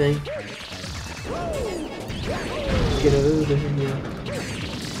everything. Get over here.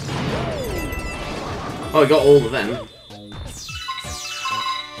 Oh, I got all of them.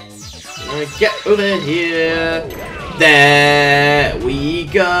 Get over here. There we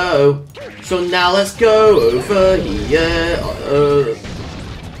go. So now let's go over here.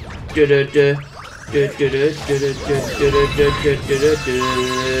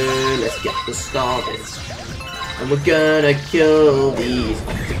 Let's get the star bits. And we're gonna kill these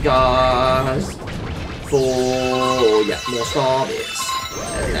guys for more star bits.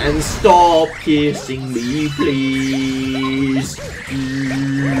 And stop kissing me, please.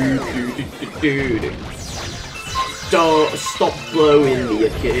 Don't stop blowing me a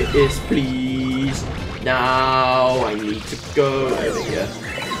kiss, please. Now I need to go over here.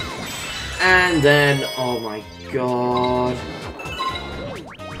 And then, oh my god.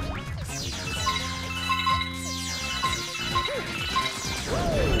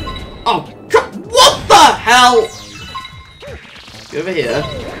 Oh, what the hell? Go over here.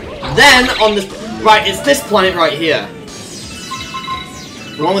 Then, on this... Right, it's this planet right here.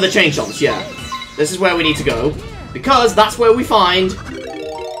 The one with the chain chomps, yeah. This is where we need to go. Because that's where we find...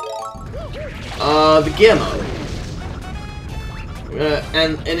 the gear mode.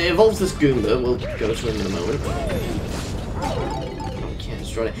 And it involves this Goomba. We'll go to him in a moment. I can't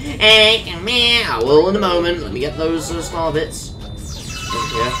destroy it. I will in a moment. Let me get those star bits.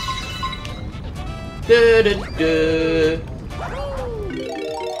 Yeah.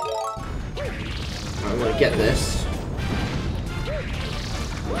 I'm gonna get this.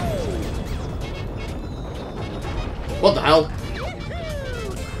 What the hell?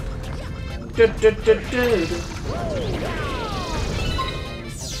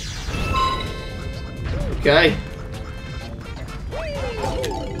 Okay.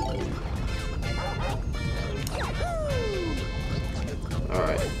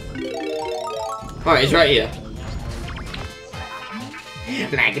 Alright, he's right here.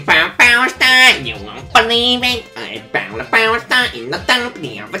 Like a power star, you won't believe it. I found a power star in the top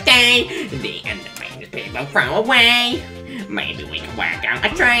the other day. The end of the people throw away. Maybe we can work out a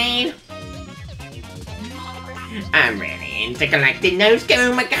trade. I'm really into collecting those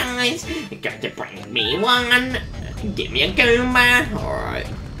Goomba guys. You got to bring me one. Give me a Goomba. Alright.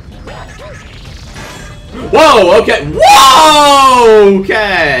 Whoa, okay. Whoa!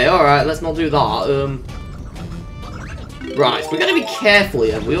 Okay, alright, let's not do that. Right, so we gotta be careful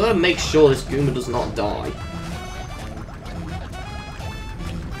here. We gotta make sure this Goomba does not die.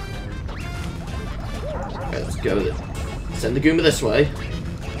 Okay, let's go with it. Send the Goomba this way.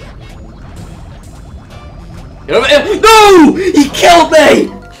 Get over here! No! He killed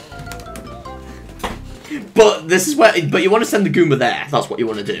me! But this is where... But you want to send the Goomba there. That's what you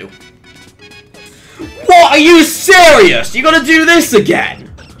want to do. What? Are you serious? You gotta do this again?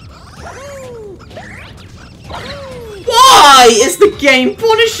 Why is the game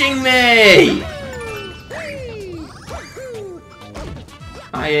punishing me?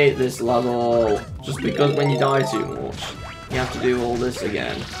 I hate this level. Just because when you die too much, you have to do all this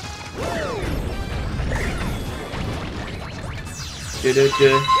again. Okay.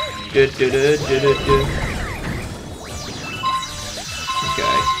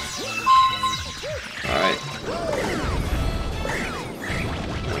 Alright.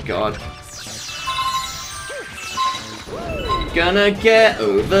 Oh my god. Gonna get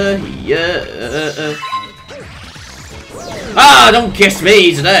over here. Ah, don't kiss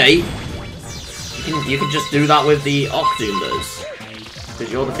me today. You can just do that with the Octoombas.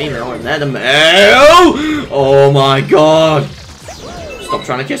 Because you're the female and they're the male. Oh my god. Stop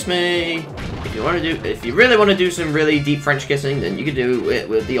trying to kiss me. If you really want to do some really deep French kissing, then you can do it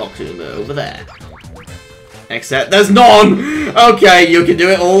with the Octoomba over there. Except there's none! Okay, you can do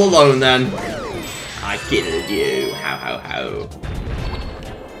it all alone then. I killed you. How, how.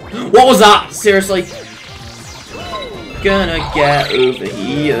 What was that? Seriously? Gonna get over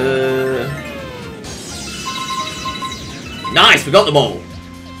here. Nice, we got them all.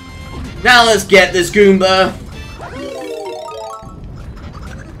 Now let's get this Goomba.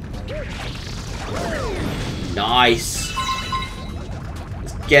 Nice.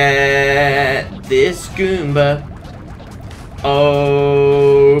 Let's get this Goomba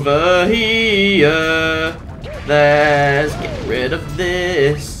over here. Let's get rid of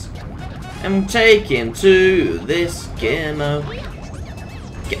this and take him to this Gimmo.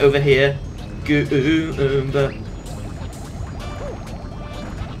 Get over here, Goomba.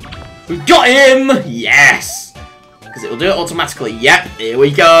 We got him! Yes! Because it will do it automatically. Yep, here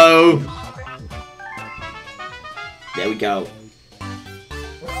we go. There we go.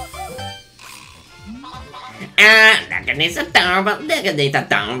 Look at this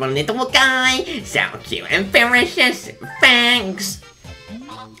adorable little guy. So cute and ferocious. Thanks.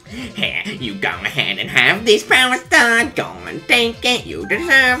 Here, you go ahead and have this power star. Go and take it. You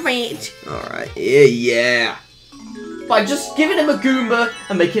deserve it. Alright, yeah. By just giving him a Goomba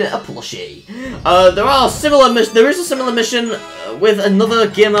and making it a plushie. There is a similar mission with another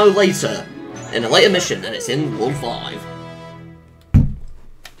Gimmo later. In a later mission, and it's in World 5.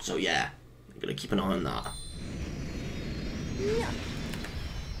 So yeah, I'm gonna keep an eye on that.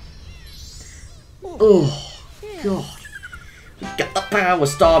 Oh, God. We got the power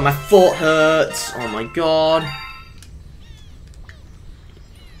star, my foot hurts. Oh my God.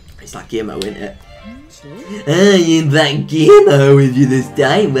 It's that Gimmo, isn't it? I am that Gimmo with you this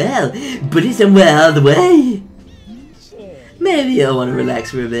time. Well, put it somewhere out of the way. Maybe I want to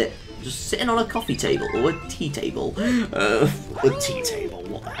relax for a bit. Just sitting on a coffee table or a tea table. A tea table,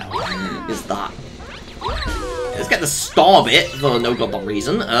 what the hell is that? let's get the star bit for no goddamn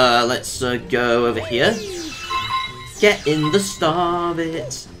reason. Let's go over here. Get in the star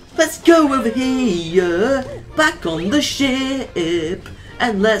bit. Let's go over here, back on the ship,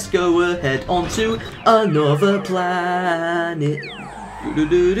 and let's go ahead onto another planet.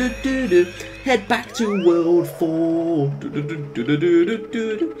 Head back to World 4.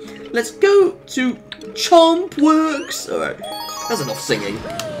 Let's go to Chompworks. Alright, that's enough singing.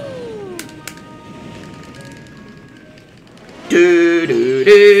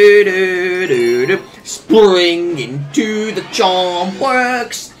 Spring into the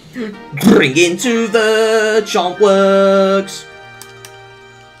Chompworks. Bring into the Chompworks.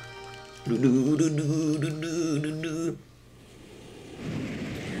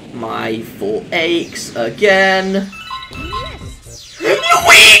 My foot aches again.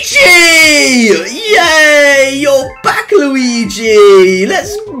 Luigi! Yay! You're back, Luigi!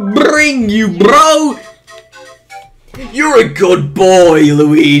 Let's bring you, bro! You're a good boy,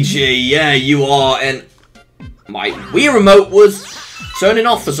 Luigi. Yeah, you are. And my Wii remote was turning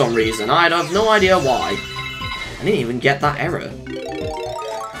off for some reason. I have no idea why. I didn't even get that error.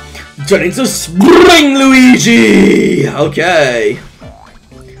 Turn into spring, Luigi! Okay.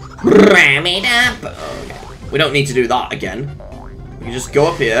 Ram it up. Okay. We don't need to do that again. We can just go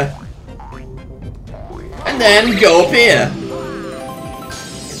up here. And then go up here.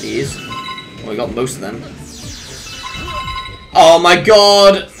 Get these. Oh, we got most of them. Oh my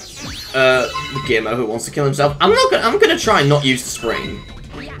god! The gamer who wants to kill himself. I'm gonna try and not use the spring.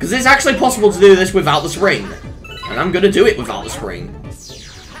 Because it's actually possible to do this without the spring. And I'm gonna do it without the spring.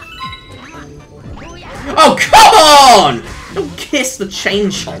 Oh, come on! Don't kiss the chain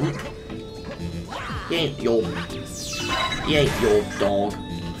chomp. He ain't your dog,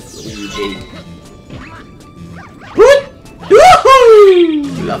 Luigi.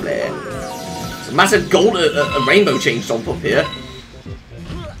 Woohoo! Lovely. It's a massive gold, a rainbow chain chomp up here.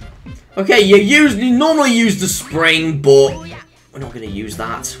 Okay, you normally use the spring, but we're not gonna use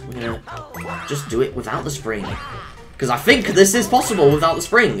that. We're gonna just do it without the spring. Because I think this is possible without the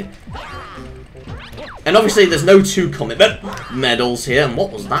spring. And obviously there's no 2 comet medals here. And what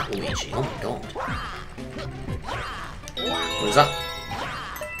was that, Luigi? Oh my god. What is that?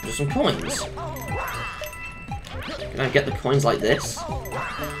 Just some coins. Can I get the coins like this?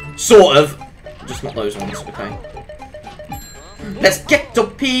 Sort of. Just not those ones, okay. Let's get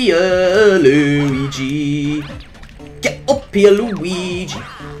up here, Luigi. Get up here, Luigi.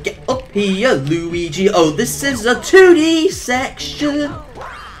 Get up here, Luigi. Oh, this is a 2D section.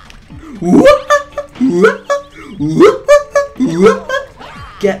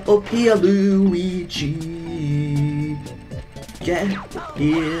 Get up here, Luigi. Get up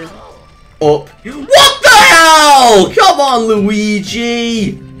here. Up. What the hell? Come on,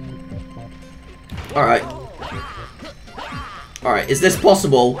 Luigi. Alright. Alright, is this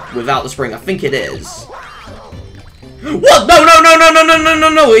possible without the spring? I think it is. What? No, no, no, no, no, no, no, no,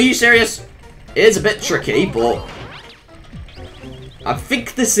 no. Are you serious? It is a bit tricky, but I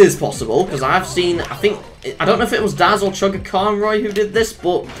think this is possible, because I've seen, I don't know if it was Daz or Chugga Conroy who did this,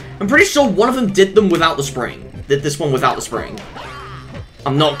 but I'm pretty sure one of them did them without the spring. Did this one without the spring.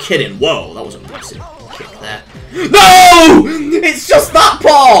 I'm not kidding. Whoa, that was a massive kick there. No! It's just that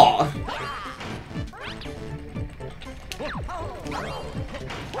part!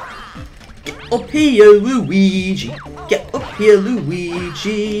 Get up here, Luigi. Get up here,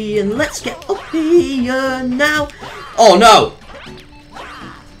 Luigi. And let's get up here now. Oh, no.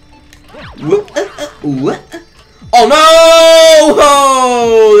 Oh no!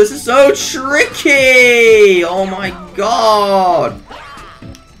 Oh, this is so tricky! Oh my god!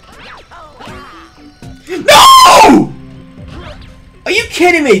 No! Are you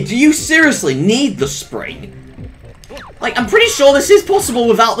kidding me? Do you seriously need the spring? Like, I'm pretty sure this is possible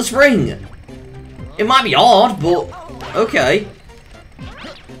without the spring. It might be odd, but okay.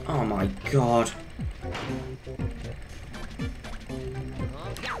 Oh my god.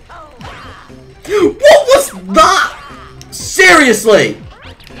 What was that? Seriously?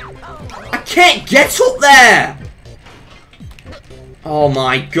 I can't get up there! Oh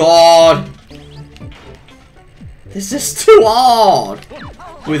my god. This is too hard.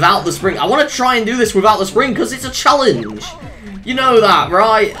 Without the spring. I want to try and do this without the spring because it's a challenge. You know that,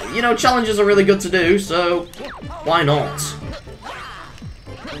 right? You know, challenges are really good to do, so why not?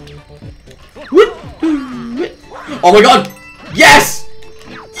 Oh my god! Yes!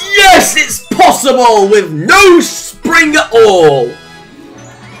 Yes, it's possible with no spring at all!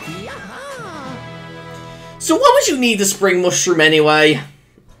 So why would you need the spring mushroom anyway?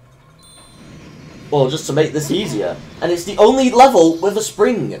 Well, just to make this easier. And it's the only level with a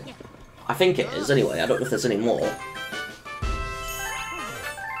spring. I think it is, anyway. I don't know if there's any more.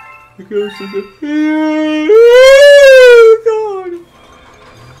 Oh, God.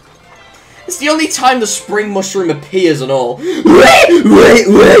 It's the only time the spring mushroom appears and all. Wait!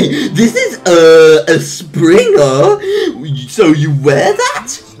 This is, a springer? So you wear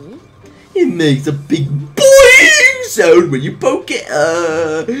that? It makes a big boing sound when you poke it.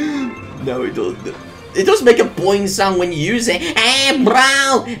 No, it doesn't. It does make a boing sound when you use it. Hey,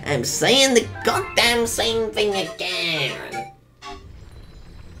 bro! I'm saying the goddamn same thing again.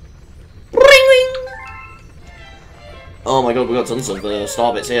 Ring ring! Oh my god, we got tons of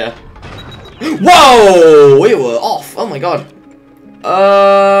star bits here. Whoa! We were off. Oh my god.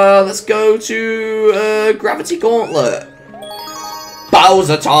 Let's go to Gravity Gauntlet.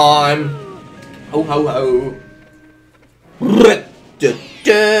 Bowser time! Ho ho ho!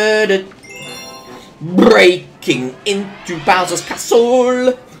 Breaking into Bowser's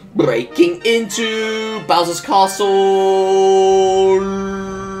castle! Breaking into Bowser's castle!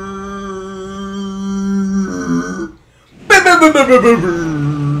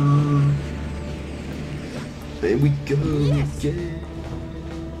 There we go again.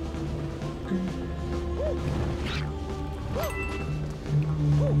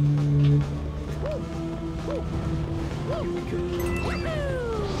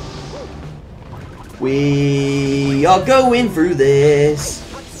 We are going through this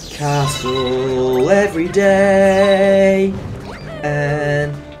castle every day,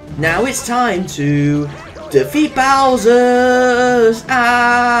 and now it's time to defeat Bowser's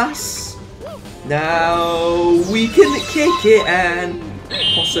ass. Now we can kick it and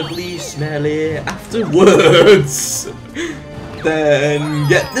possibly smell it afterwards. Then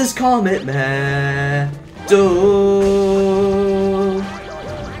get this Comet medal.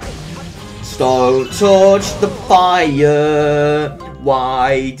 Don't touch the fire.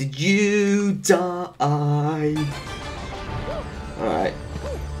 Why did you die? Alright.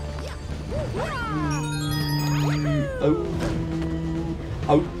 Oh.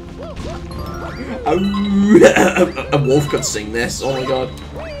 A wolf could sing this. Oh my god.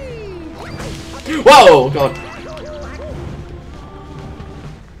 Whoa, god.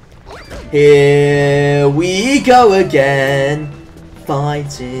 Here we go again.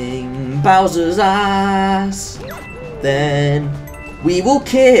 Fighting Bowser's ass. Then we will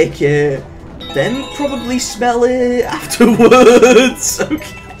kick it. Then probably smell it afterwards.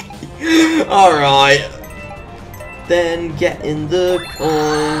 Okay. Alright. Then get in the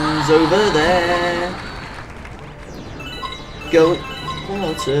coins over there. Go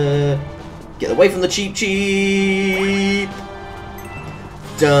water. Get away from the cheap.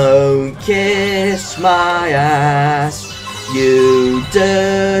 Don't kiss my ass, you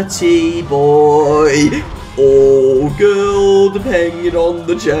dirty boy. Or girl, depending on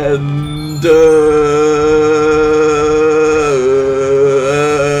the gender.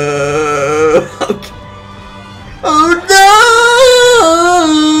 Okay. Oh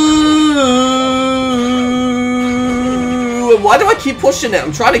no! Why do I keep pushing it?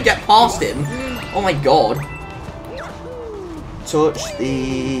 I'm trying to get past him. Oh my god. Touch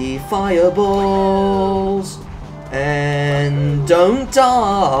the fireballs and don't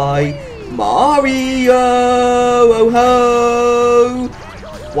die, Mario. Oh ho!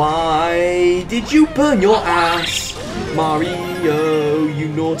 Why did you burn your ass, Mario, you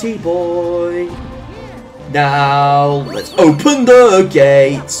naughty boy? Now let's open the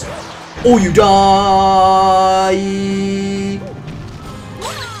gates, or you die.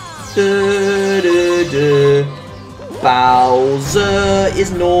 Bowser is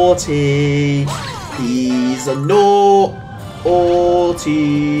naughty. He's a naughty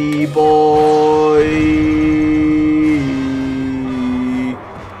boy.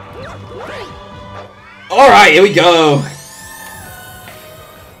 Alright, here we go.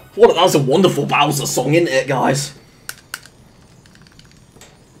 That was a wonderful Bowser song, isn't it, guys?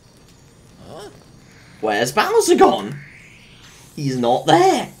 Where's Bowser gone? He's not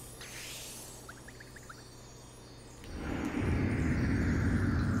there.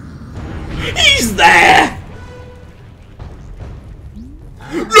 He's there!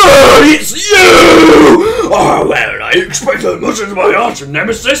 No, it's you! Oh, well, I expect as much as my arch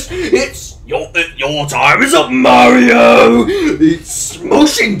nemesis. It's your time is up, Mario! It's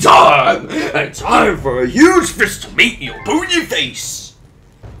smushing time! And time for a huge fist to meet your booty face!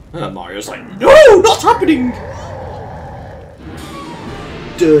 Mario's like, no, not happening!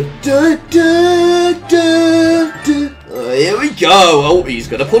 Here we go! Oh, he's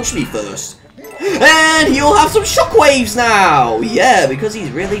gonna punch me first. And he'll have some shockwaves now! Yeah, because he's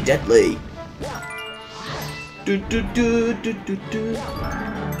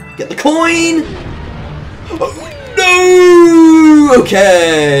Get Get the coin! Oh, no!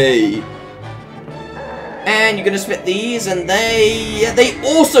 Okay. And you're gonna spit these, and they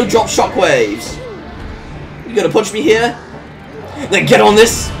also drop shockwaves. You're gonna punch me here. Then get on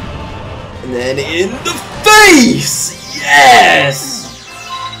this. And then in the face! Yes!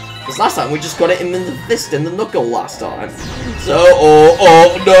 Because last time we just got it in the fist and the knuckle last time. So,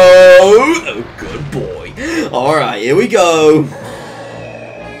 oh no! Oh, good boy. Alright, here we go.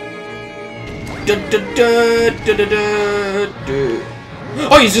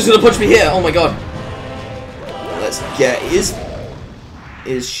 Oh, he's just gonna punch me here. Oh my god. Let's get his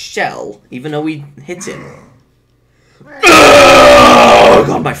shell, even though we hit him. Oh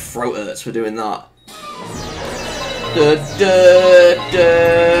god, my throat hurts for doing that.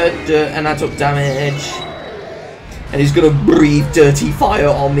 And I took damage. And he's gonna breathe dirty fire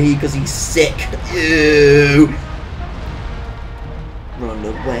on me because he's sick. Ew. Run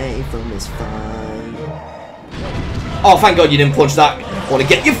away from his fire. Oh, thank god you didn't punch that. I want to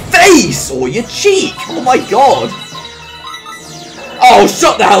get your face or your cheek. Oh my god. Oh,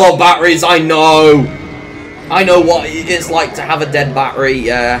 shut the hell up, batteries. I know. I know what it's like to have a dead battery,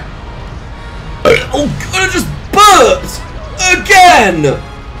 yeah. Oh god, I just burped! Again!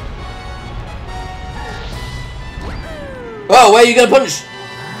 Oh, where are you gonna punch?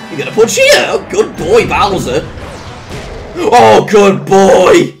 You gonna punch here? Oh, good boy, Bowser. Oh, good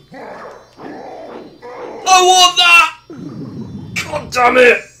boy! I want that! God damn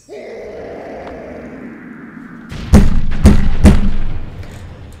it!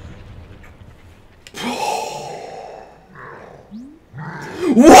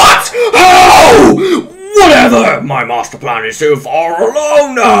 What? Oh! Whatever! My master plan is too far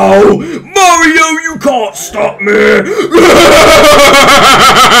along now! Mario, you can't stop me!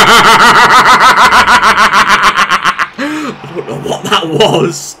 I don't know what that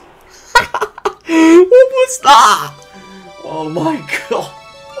was. What was that? Oh my god.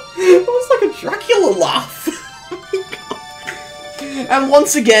 It was like a Dracula laugh. Oh my god. And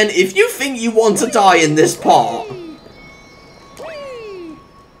once again, if you think you want to die in this part,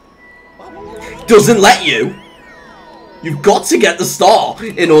 doesn't let you. You've got to get the star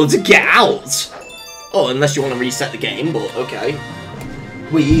in order to get out. Oh, unless you want to reset the game, but okay.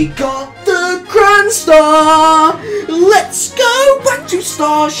 We got the Grand Star! Let's go back to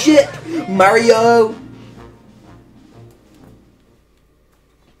Starship Mario!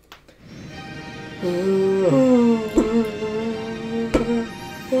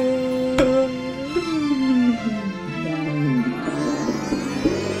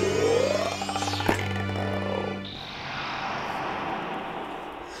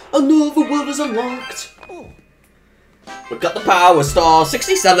 Another world is unlocked! We've got the Power Star,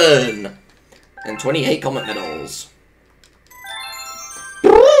 67! And 28 Comet Medals.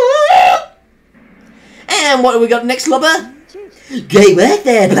 And what have we got next, Lubber? Great work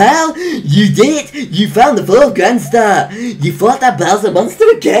there, pal! You did it! You found the 4th Grand Star! You fought that Bowser monster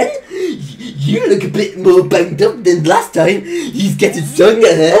again? You look a bit more banged up than last time. He's getting stronger,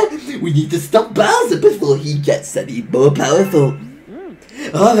 huh? We need to stop Bowser before he gets any more powerful.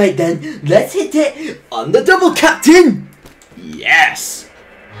 Alright then, let's hit it on the double, Captain! Yes!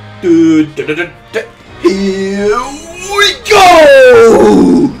 Here we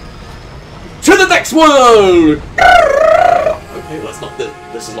go! To the next world! Okay, let's not,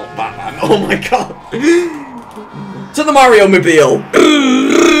 this is not Batman, oh my god! To the Mario Mobile!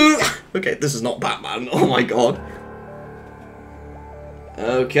 Okay, this is not Batman, oh my god.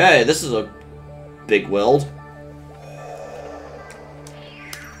 Okay, this is a big world.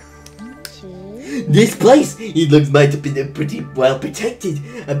 This place, it looks might have been pretty well protected.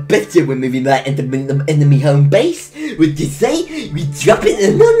 I bet you we're moving right into the enemy home base. Would you say we drop it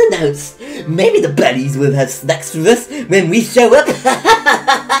unannounced? Maybe the buddies will have snacks for us when we show up.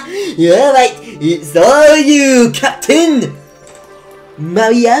 Alright, it's all you, Captain!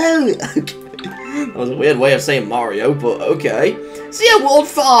 Mario! That was a weird way of saying Mario, but okay. So yeah, World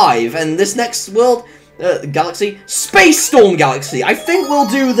 5, and this next world, Galaxy, Space Storm Galaxy. I think we'll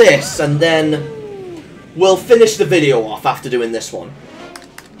do this, and then we'll finish the video off after doing this one.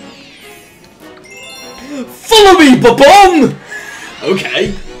 Follow me, Bob-Bomb!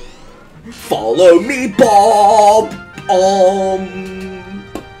 Okay. Follow me, Bob!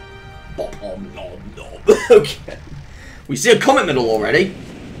 Okay. We see a Comet Medal already.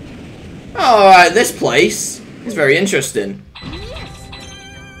 Alright, this place is very interesting.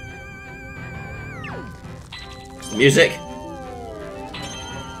 Music.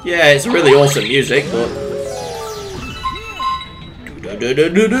 Yeah, it's really awesome music, but...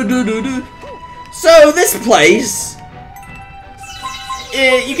 So, this place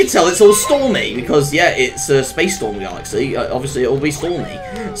you can tell it's all stormy, because, yeah, it's a Space Storm Galaxy. Obviously, it'll be stormy.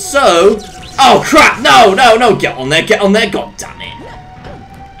 So... Oh, crap! No, no, no! Get on there, get on there! God damn it!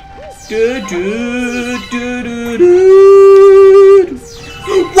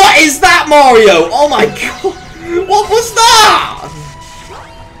 What is that, Mario? Oh my god! What was that?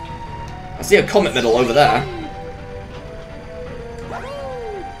 I see a comet medal over there.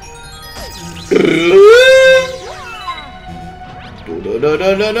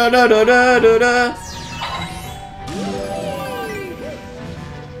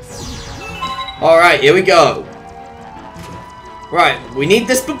 Alright, here we go. Right, we need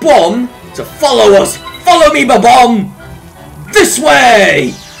this Babom to follow us. Follow me, Babom! This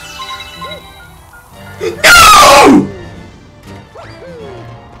way! No!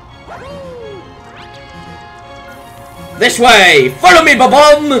 This way! Follow me,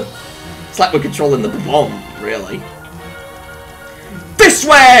 Babom! It's like we're controlling the Babom, really. This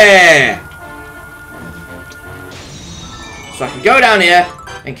way! So I can go down here,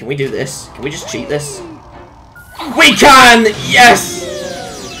 and can we do this? Can we just cheat this? We can! Yes!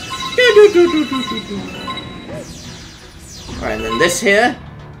 Alright, and then this here.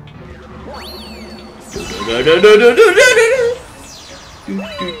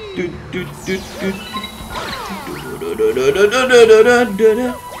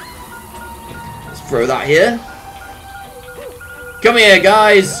 Let's throw that here. Come here,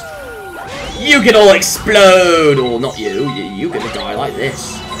 guys! You can all explode! Or not you, you're gonna die like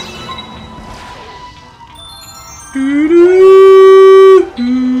this.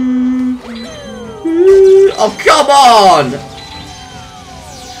 Oh, come on!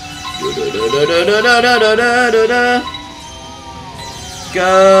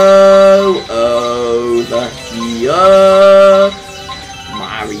 Go over here,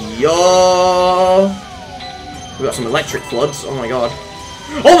 Mario. We got some electric floods. Oh my god!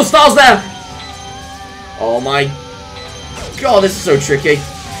 Oh, the star's there! Oh my god, this is so tricky.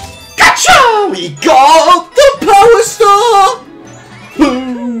 Gotcha! We got the Power Star! Ho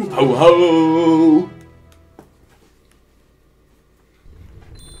ho ho!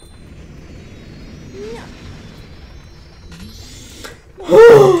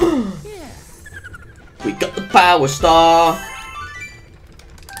 We got the Power Star.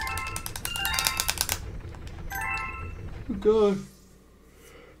 Oh god.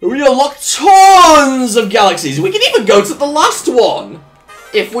 We unlocked tons of galaxies. We can even go to the last one,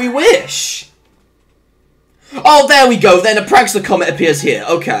 if we wish. Oh, there we go. Then a Prankster Comet appears here.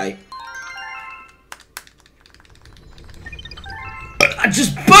 Okay. I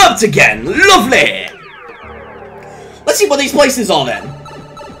just burped again. Lovely. Let's see what these places are then.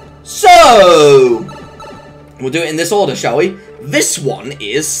 So, we'll do it in this order, shall we? This one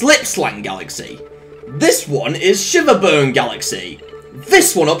is Slipslang Galaxy. This one is Shiverburn Galaxy.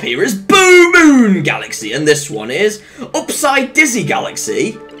 This one up here is Boo Moon Galaxy. And this one is Upside Dizzy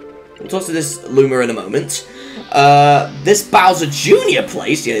Galaxy. We'll talk to this Luma in a moment. This Bowser Jr.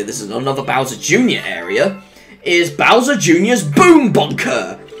 place, yeah, this is another Bowser Jr. area, is Bowser Jr.'s Boom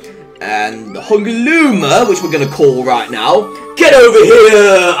Bunker. And the Hungry Luma, which we're going to call right now, get over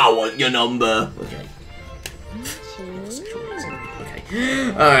here! I want your number. Okay.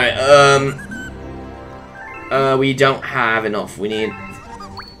 Okay. Alright, we don't have enough. We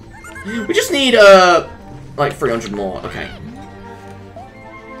just need, like 300 more. Okay.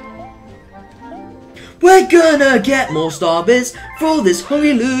 We're gonna get more star bits for this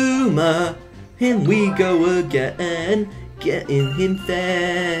Hungry Luma. Here we go again, getting him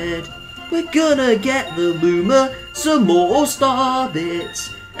fed. We're gonna get the Luma some more star bits,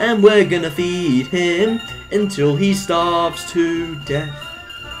 and we're gonna feed him until he starves to death.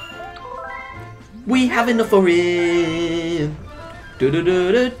 We have enough for him.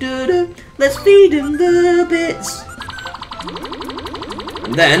 Let's feed him the bits.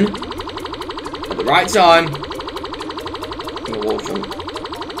 And then, at the right time,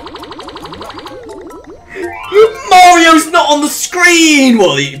 Mario's not on the screen!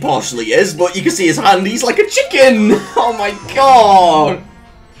 Well, he partially is, but you can see his hand, he's like a chicken! Oh my god!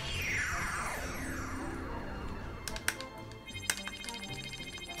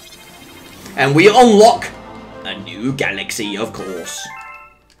 And we unlock a new galaxy, of course.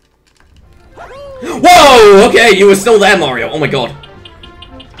 Whoa! Okay, you were still there, Mario. Oh my god.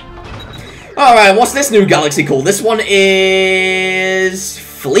 Alright, what's this new galaxy called? This one is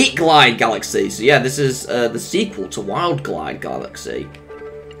Fleet Glide Galaxy. So yeah, this is the sequel to Wild Glide Galaxy.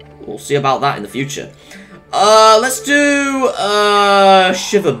 We'll see about that in the future. Let's do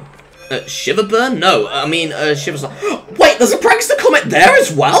Shiverburn? No, I mean Shiversong. Wait, there's a Prankster Comet there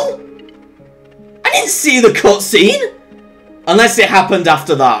as well? I didn't see the cutscene. Unless it happened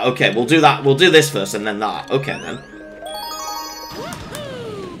after that. Okay, we'll do that. We'll do this first and then that. Okay, then.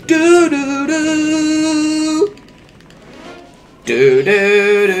 Do-do-do.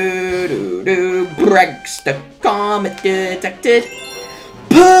 Do-do-do-do-do. Breaks the comet detected.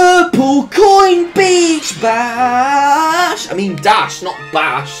 Purple coin beach bash. I mean dash, not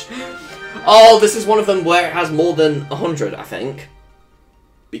bash. Oh, this is one of them where it has more than 100, I think.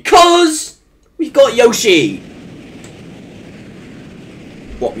 Because we've got Yoshi.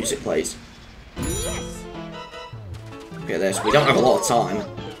 What music plays? Yes. Look at this. We don't have a lot of time,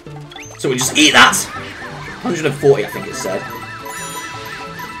 so we just eat that. 140, I think it said.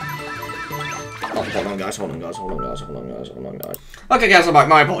 Oh, hold on, guys. Hold on, guys. Hold on, guys. Hold on, guys. Hold on, guys. Okay, guys, I'm back.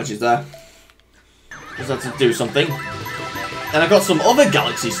 My apologies there. Just had to do something. And I got some other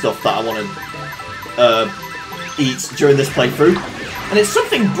Galaxy stuff that I want to eat during this playthrough. And it's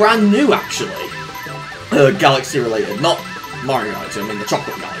something brand new, actually. Galaxy related. Not Mario Galaxy, I mean the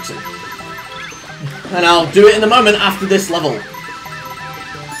Chocolate Galaxy. And I'll do it in a moment after this level.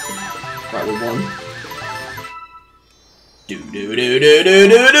 Right, we won.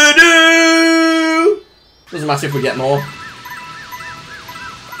 Do-do-do-do-do-do-do-do! Doesn't matter if we get more.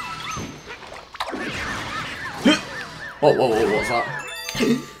 Whoa, whoa, whoa, what's that?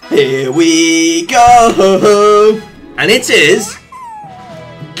 Here we go! And it is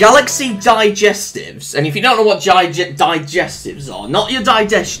Galaxy Digestives. And if you don't know what digestives are, not your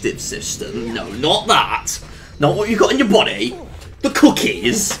digestive system, no, not that. Not what you've got in your body. The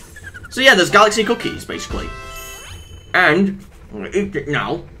cookies. So yeah, there's Galaxy cookies, basically. And I'm gonna eat it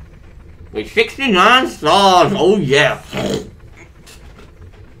now. With 69 stars, oh yeah.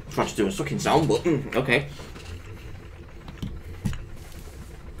 Try to do a sucking sound, but okay.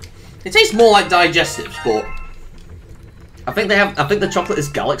 It tastes more like digestives, but I think the chocolate is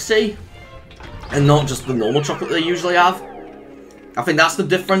Galaxy and not just the normal chocolate they usually have. I think that's the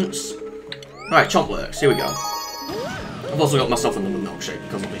difference. Alright, Chomp works, here we go. I've also got myself another milkshake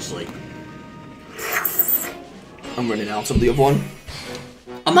because obviously I'm running out of the other one.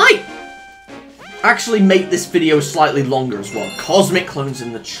 I might actually make this video slightly longer as well. Cosmic clones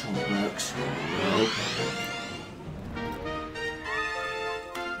in the Chomp works.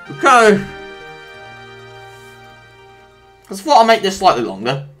 Okay. I just thought I'd make this slightly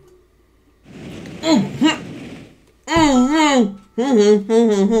longer.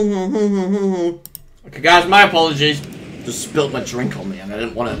 Okay, guys, my apologies. Just spilled my drink on me, and I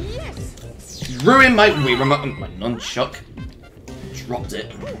didn't want to ruin my Wii remote. My nunchuck. Dropped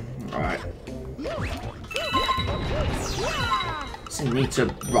it. Alright. So I need to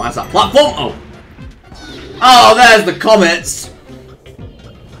rise that platform. Oh. Oh, there's the comets.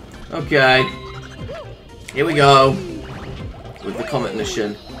 Okay. Here we go. With the comet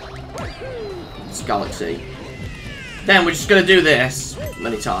mission. It's Galaxy. Then we're just gonna do this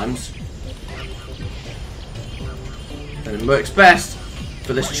many times. And it works best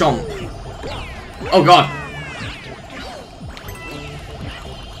for this chomp. Oh god!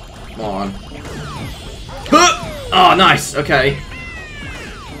 Come on. Oh, nice, okay.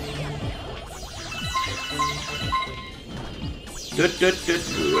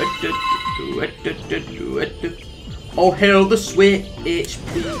 Oh, hail the switch,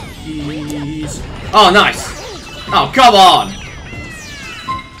 please. Oh, nice. Oh, come on.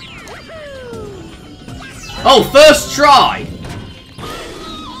 Oh, first try.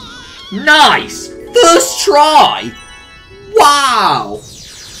 Nice. First try. Wow.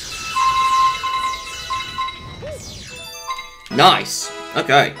 Nice.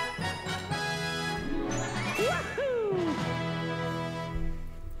 Okay.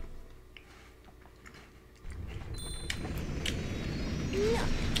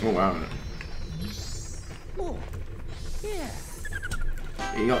 Oh wow.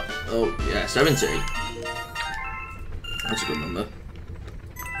 You got, oh yeah, 70. That's a good number.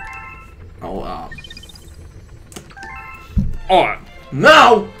 Oh wow. Alright,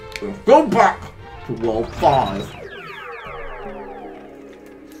 now we'll go back to world 5.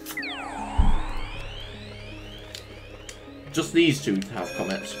 Just these two have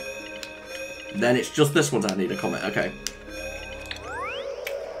comets. Then it's just this one I need a comet, okay.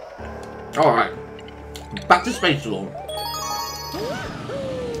 Alright. Back to Space Lawn.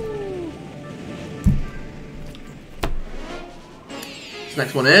 This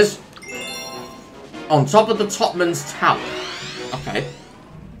next one is on top of the Topman's Tower. Okay.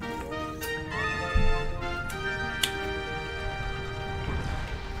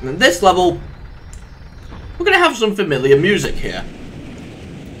 And in this level, we're gonna have some familiar music here.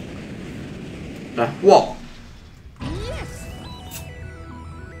 What?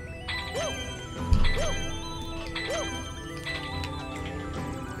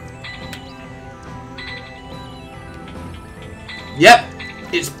 Yep,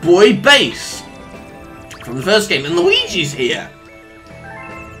 it's Boy Bass from the first game, and Luigi's here.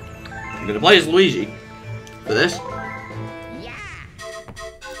 I'm gonna play as Luigi for this.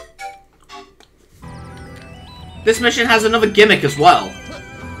 This mission has another gimmick as well.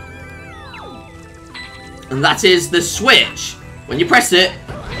 And that is the switch. When you press it,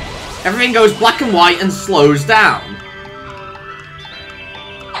 everything goes black and white and slows down.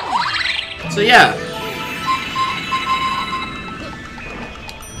 So yeah.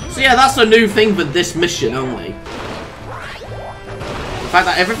 That's a new thing for this mission only. The fact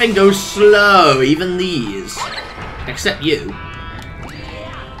that everything goes slow, even these. Except you.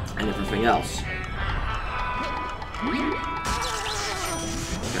 And everything else. Okay,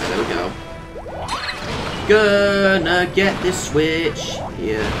 there we go. Gonna get this switch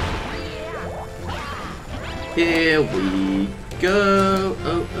here. Here we go.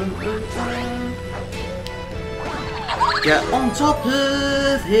 Oh. Get on top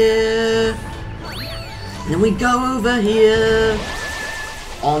of here. Then we go over here.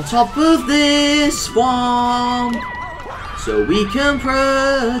 On top of this swamp. So we can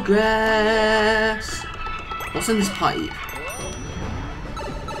progress. What's in this pipe?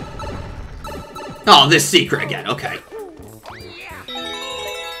 Oh, this secret again. Okay.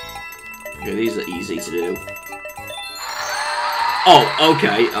 Okay, these are easy to do. Oh,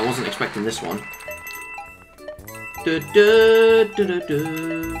 okay. I wasn't expecting this one.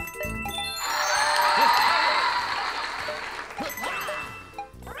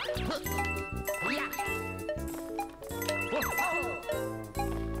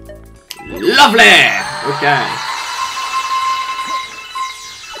 Lovely! Okay.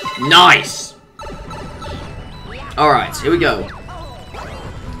 Nice! Alright, here we go.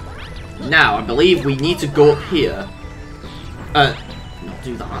 Now, I believe we need to go up here. Not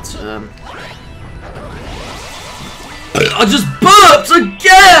do that. I just burped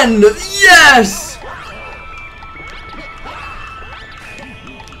again! Yes!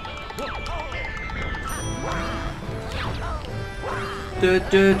 The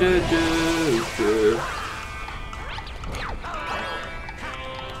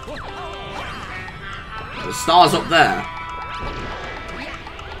star's up there.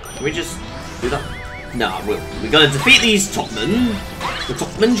 Can we just do that? No, we gotta defeat these topmen. The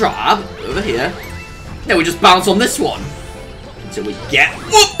topman tribe over here. Then we just bounce on this one until we get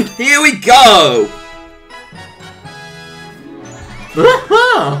whoop. Here we go.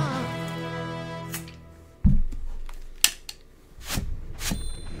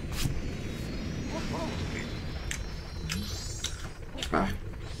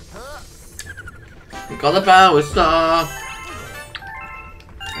 We got the power star.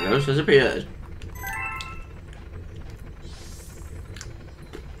 And those disappeared.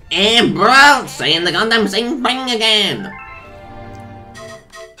 And bro, saying the goddamn same thing again.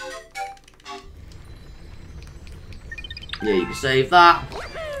 Yeah, you can save that.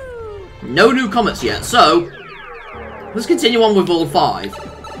 No new comments yet, so let's continue on with World 5.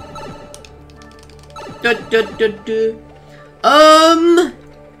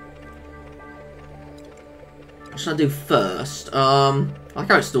 What should I do first? I like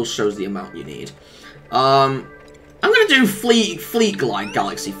how it still shows the amount you need. I'm gonna do Fleet Glide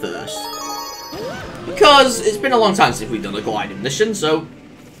Galaxy first. Because it's been a long time since we've done a gliding mission, so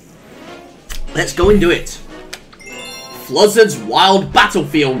let's go and do it. Fluzzard's Wild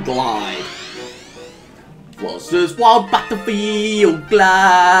Battlefield Glide. Fluzzard's Wild Battlefield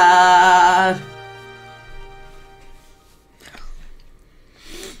Glide.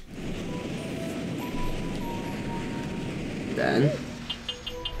 Then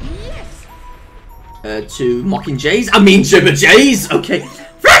to Mockingjays. I mean Jibberjays. Okay.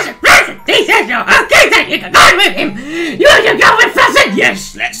 Fluzzard, he says you're okay that you can go with him. You want to go with Fluzzard?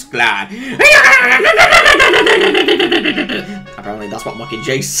 Yes, let's glide. Apparently that's what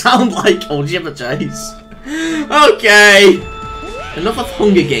Mockingjays sound like, or Jibberjays. Okay. Enough of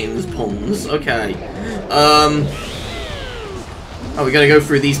Hunger Games puns. Okay. Oh, we gotta go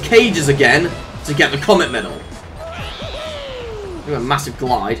through these cages again to get the Comet Medal. Do a massive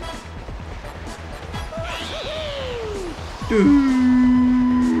glide.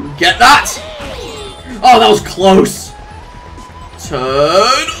 Get that! Oh, that was close. Turn.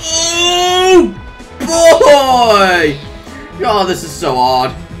 Oh, boy! Oh, this is so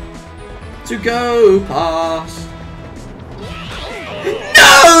hard to go past.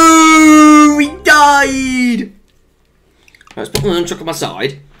 No! We died! Let's put the nunchuck on my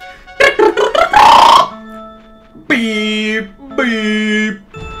side. Beep, beep.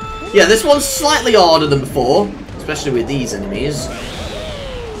 Yeah, this one's slightly harder than before, especially with these enemies.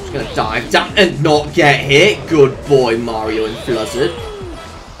 Just Just gonna dive down and not get hit. Good boy, Mario and Fluzzard.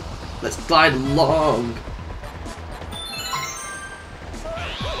 Let's glide along.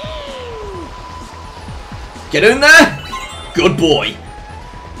 Get in there. Good boy.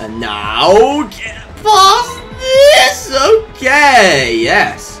 And now get past this. Okay,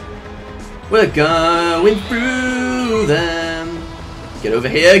 yes. We're going through them. Get over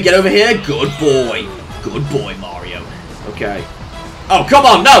here, get over here. Good boy. Good boy, Mario. Okay. Oh, come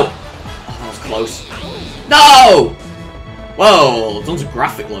on, no! Oh, that was close. No! Whoa, tons of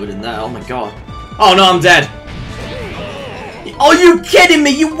graphic loading there. Oh my god. Oh no, I'm dead. Are you kidding me?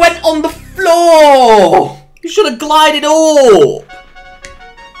 You went on the floor! You should have glided up!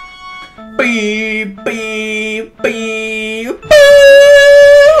 Beep, beep, beep, beep.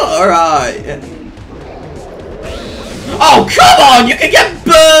 Alright. Oh, come on! You can get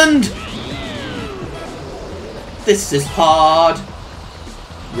burned! This is hard.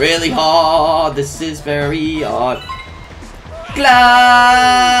 Really hard. This is very hard.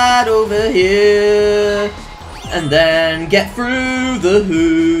 Glide over here. And then get through the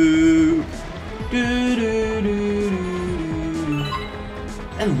hoop. Doo, doo, doo, doo, doo.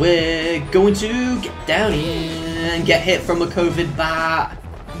 And we're going to get down here and get hit from a COVID bat.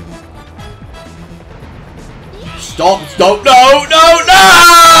 Stop, stop, no, no,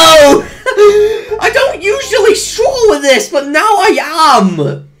 no! I don't usually struggle with this, but now I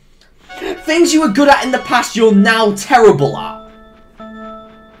am! Things you were good at in the past, you're now terrible at.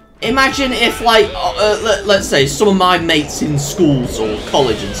 Imagine if, like, let's say, some of my mates in schools or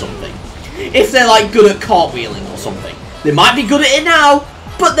college and something, if they're, like, good at cartwheeling or something, they might be good at it now,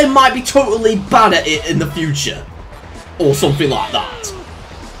 but they might be totally bad at it in the future. Or something like that.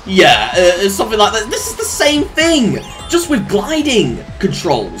 Yeah, something like that. This is the same thing, just with gliding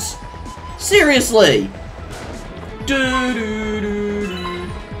controls. Seriously. Doo, doo, doo, doo.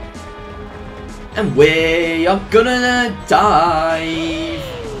 And we are gonna dive.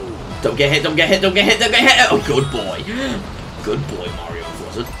 Don't get hit, don't get hit, don't get hit, don't get hit. Oh, good boy. Good boy, Mario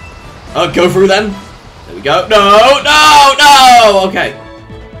Blizzard. Oh, go through them. There we go. No, no, no. Okay.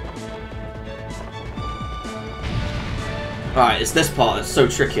 Alright, it's this part that's so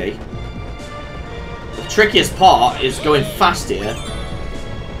tricky. The trickiest part is going fast here.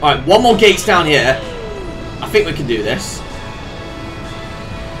 Alright, one more gate's down here. I think we can do this.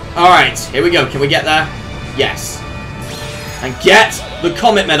 Alright, here we go. Can we get there? Yes. And get the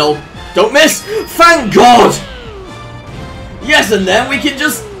Comet Medal. Don't miss! Thank God! Yes, and then we can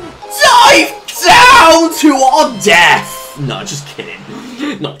just dive down to our death! No, just kidding.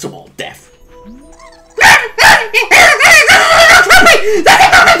 Not to our death.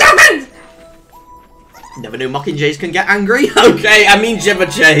 Never knew Mockingjays can get angry. Okay, I mean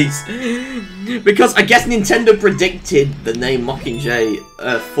Jibberjays. Because I guess Nintendo predicted the name Mockingjay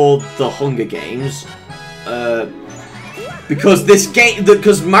for the Hunger Games. Because this game,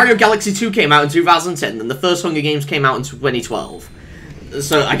 because Mario Galaxy 2 came out in 2010, and the first Hunger Games came out in 2012.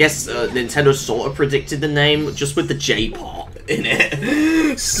 So I guess Nintendo sort of predicted the name just with the J part in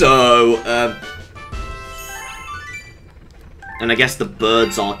it. So, and I guess the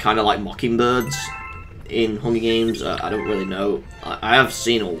birds are kind of like mockingbirds in Hunger Games. I don't really know. I have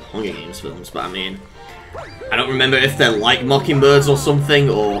seen all Hunger Games films, but I mean, I don't remember if they're like mockingbirds or something,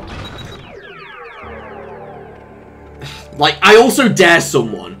 or... Like, I also dare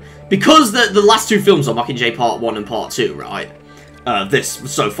someone, because the last two films are Mockingjay Part 1 and Part 2, right?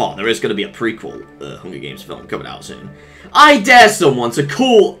 So far, there is going to be a prequel Hunger Games film coming out soon. I dare someone to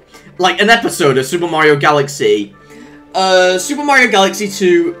call, like, an episode of Super Mario Galaxy, Super Mario Galaxy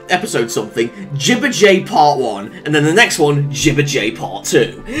 2 episode something, Jibberjay Part 1, and then the next one, Jibberjay Part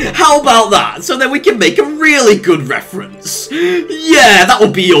 2. How about that? So then we can make a really good reference. Yeah, that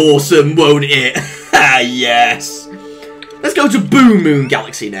would be awesome, won't it? Yes. Let's go to Boom Moon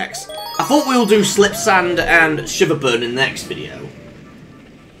Galaxy next. I thought we'll do Slip Sand and Shiverburn in the next video.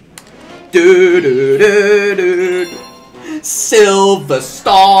 Do do do do. Silver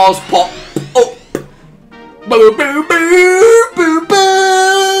stars pop up. Boo boo boo boo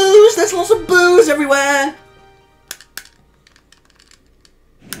boos. There's lots of boos everywhere.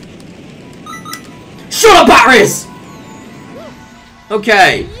 Shut up, batteries!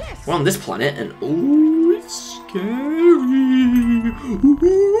 Okay, we're on this planet and ooh, it's scary. Ooh,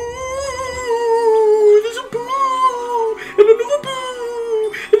 there's a boo and another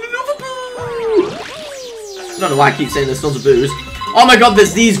boo and another boo. I don't know why I keep saying there's tons of boos. Oh my god,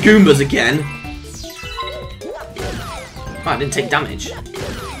 there's these Goombas again. Oh, I didn't take damage.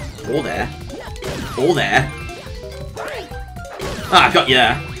 All there. All there. Ah, I got you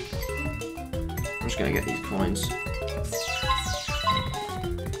there. I'm just gonna get these coins.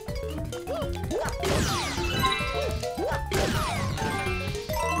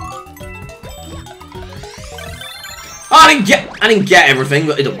 I didn't get everything,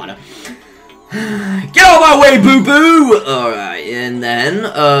 but it don't matter. Get out of my way, boo-boo! Alright, and then,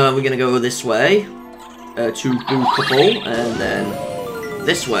 we're gonna go this way. To Boo Couple, and then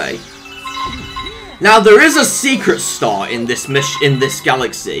this way. Now, there is a secret star in this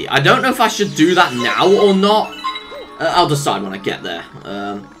galaxy. I don't know if I should do that now or not. I'll decide when I get there.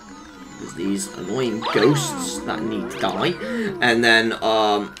 There's these annoying ghosts that need to die. And then,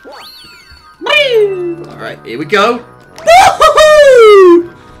 alright, here we go.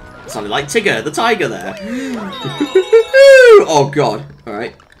 Sounded like Tigger, the tiger there. Oh god.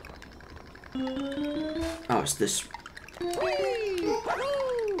 Alright. Oh, it's this.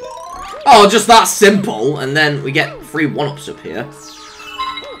 Oh, just that simple. And then we get free 1-ups up here.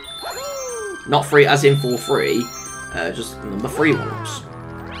 Not free as in for free. Just number 3 1-ups.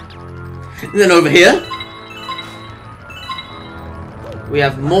 And then over here, we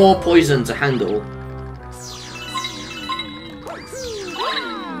have more poison to handle.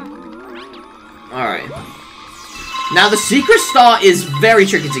 Alright. Now, the secret star is very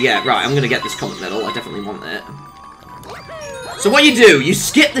tricky to get. Right, I'm going to get this comet medal. I definitely want it. So what you do, you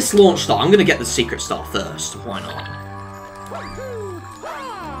skip this launch star. I'm going to get the secret star first. Why not?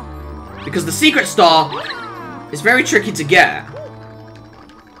 Because the secret star is very tricky to get.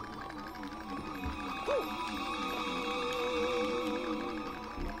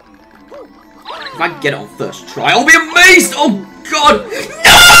 If I get it on first try, I'll be amazed! Oh, God!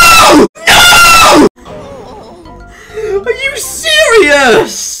 No! No! Are you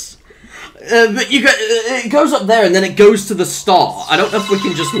serious? But you it goes up there and then it goes to the star. I don't know if we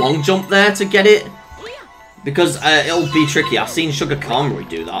can just long jump there to get it. Because it'll be tricky. I've seen Sugar Kamari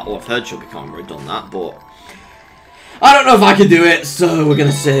do that, or I've heard Sugar Kamari done that, but I don't know if I can do it, so we're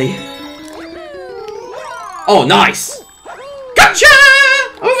gonna see. Oh, nice! Gotcha!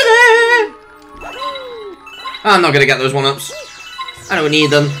 Over there! I'm not gonna get those 1-ups. I don't need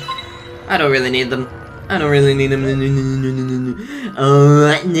them. I don't really need them. I don't really need them.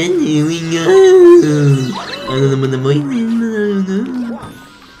 Alright, then here we go.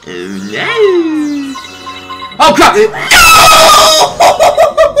 Oh crap! No!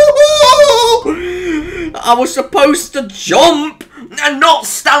 I was supposed to jump and not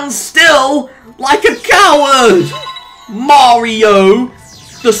stand still like a coward! Mario,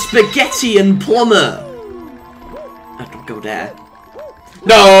 the spaghetti and plumber. I don't go there.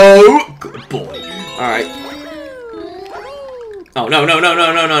 No! Good boy. Alright. Oh no no no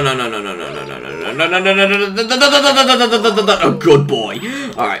no no no no no no no no no no no no no no no. Oh, good boy.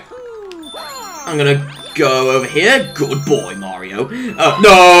 Alright. I'm gonna go over here. Good boy, Mario.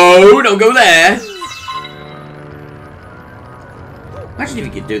 No! Don't go there! Imagine if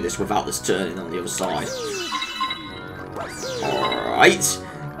you could do this without this turning on the other side. Alright.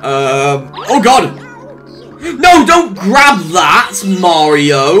 Oh god! No, don't grab that,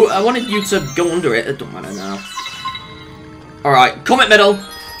 Mario! I wanted you to go under it. It don't matter now. Alright, comet medal.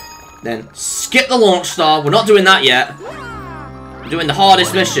 Then skip the launch star. We're not doing that yet. We're doing the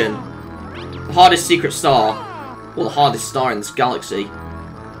hardest mission. The hardest secret star. Well, the hardest star in this galaxy.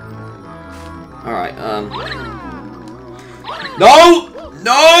 Alright, No!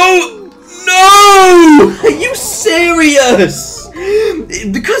 No! No! Are you serious?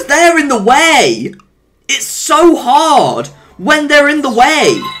 Because they're in the way. It's so hard when they're in the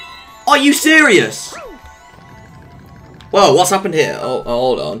way. Are you serious? Whoa, what's happened here? Oh,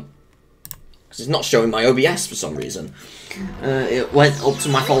 hold on. Because it's not showing my OBS for some reason. It went up to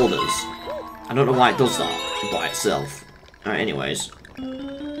my folders. I don't know why it does that by itself. Alright, anyways.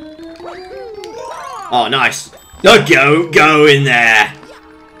 Oh, nice. No, go in there.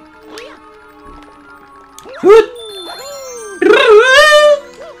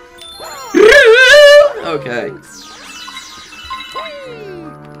 Okay.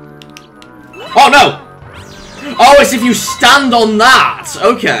 Oh, no! Oh, it's if you stand on that!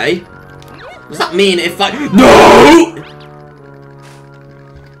 Okay. Does that mean if I... No!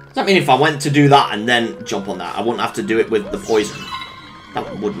 Does that mean if I went to do that and then jump on that, I wouldn't have to do it with the poison?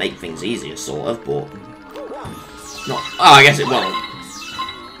 That would make things easier, sort of, but... Not... Oh, I guess it won't.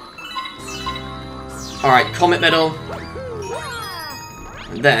 Alright, comet medal.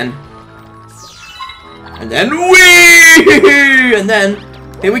 And then... whee! And then,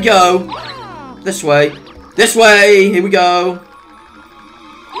 here we go. This way. This way! Here we go.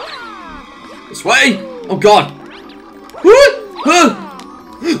 This way! Oh god!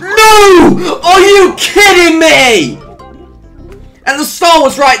 No! Are you kidding me? And the star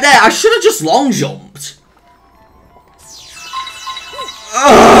was right there. I should have just long jumped.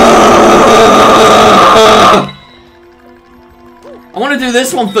 I want to do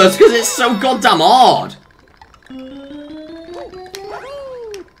this one first because it's so goddamn hard.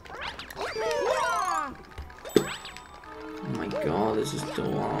 this is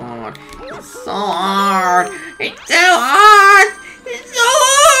too hard. It's so hard. It's too hard. It's so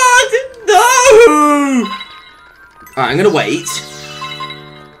hard. No. Alright, I'm gonna wait.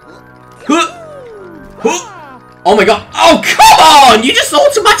 Oh my god. Oh, come on! You just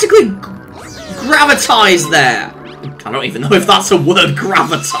automatically gravitize there. I don't even know if that's a word,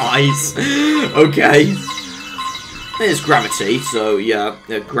 gravitize. Okay. There's gravity, so yeah,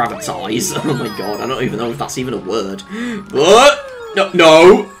 gravitize. Oh my god, I don't even know if that's even a word. What? No,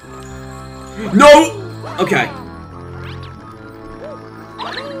 no. No! Okay.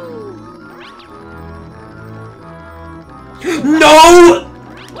 No!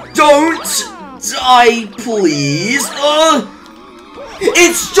 Don't die, please.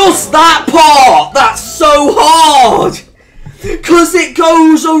 It's just that part that's so hard. 'Cause it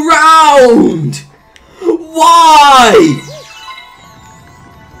goes around. Why?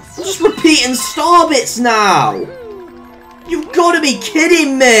 I'm just repeating star bits now. You've got to be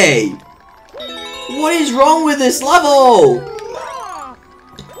kidding me. What is wrong with this level?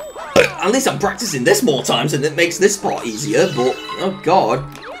 At least I'm practicing this more times and it makes this part easier, but oh god.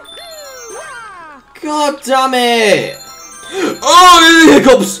 God damn it! Oh,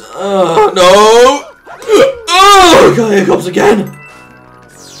 hiccups! No! Oh, got hiccups again!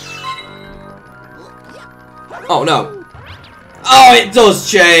 Oh no! Oh, it does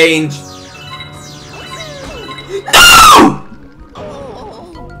change! No!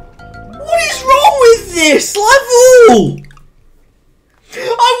 What is wrong with this level?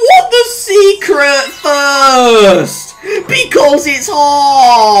 I want the secret first! Because it's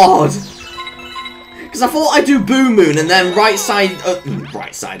hard! Because I thought I'd do Boom Moon and then right side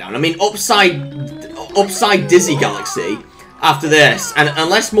down. I mean upside Dizzy Galaxy after this. And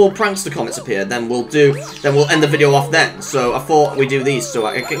unless more prankster comments appear, then we'll end the video off then. So I thought we'd do these so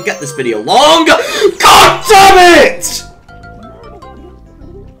I can get this video long. God damn it!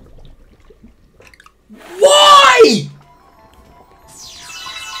 Why?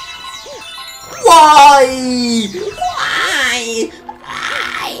 Why?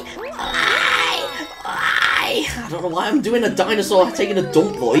 I don't know why I'm doing a dinosaur taking a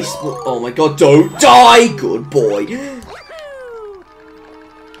dump voice, but oh my god, don't die, good boy. You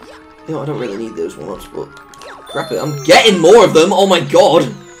know, I don't really need those one-ups, but crap it, I'm getting more of them, oh my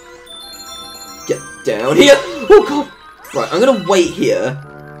god. Get down here. Oh god. Right, I'm gonna wait here.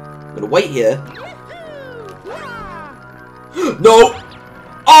 No!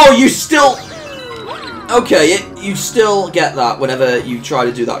 Oh, you still... Okay, you still get that whenever you try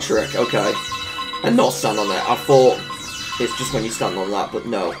to do that trick, okay. And not stand on it. I thought it's just when you stand on that, but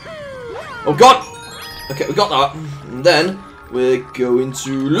no. Oh god! Okay, we got that. And then we're going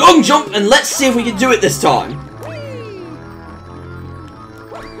to long jump, and let's see if we can do it this time.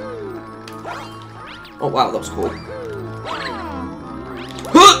 Oh wow, that was cool.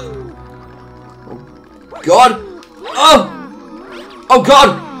 Huh! Oh god! Oh! Oh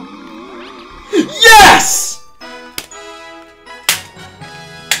god! Yes!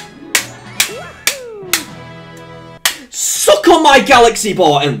 Suck on my galaxy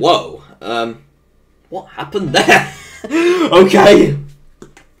bar and whoa. What happened there? Okay.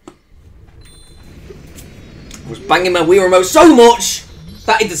 I was banging my Wii remote so much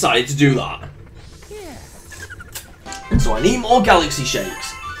that I decided to do that. And so I need more galaxy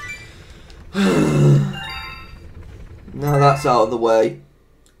shakes. Now that's out of the way.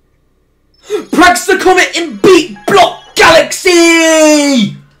 Prankster Comet in Beat Block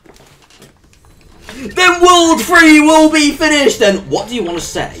Galaxy! Then World 3 will be finished, and what do you want to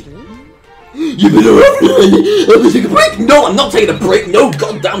say? You better take a break! No, I'm not taking a break! No,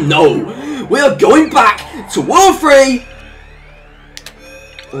 goddamn no! We are going back to World 3!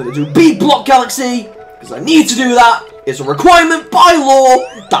 We're going to do Beat Block Galaxy, because I need to do that. It's a requirement by law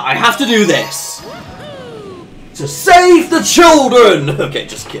that I have to do this. To save the children! Okay,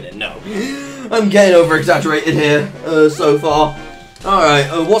 just kidding, no. I'm getting over-exaggerated here, so far. Alright,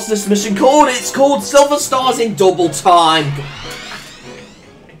 what's this mission called? It's called Silver Stars in Double Time.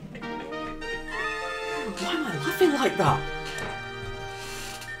 Why am I laughing like that?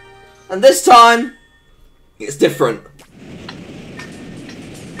 And this time, it's different.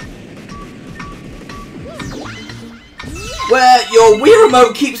 Where your Wii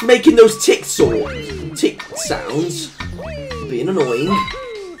remote keeps making those tick sounds. Being annoying.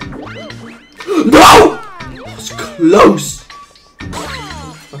 No! That was close!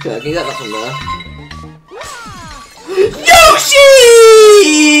 Okay, I can get that from there. Yoshi!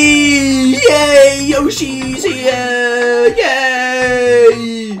 Yay! Yoshi's here!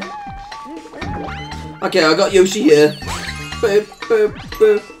 Yay! Okay, I got Yoshi here. Boop, boop,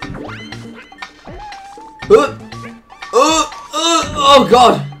 boop. Oh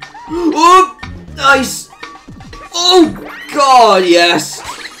god! Oh, nice! Oh god, yes!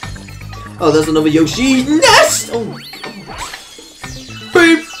 Oh, there's another Yoshi nest! Oh my god!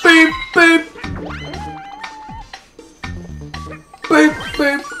 Beep, beep, beep! Beep,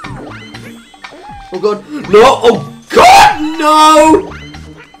 beep! Oh god! No! Oh god! No!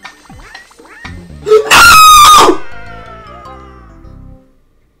 No!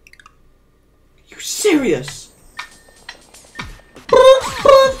 You serious?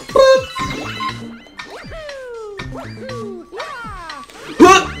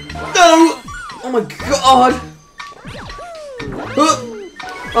 No! Oh my god!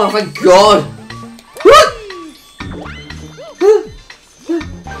 Oh thank god!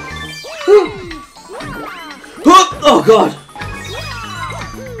 Oh god!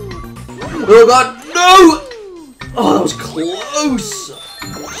 Oh god! No! Oh, that was close!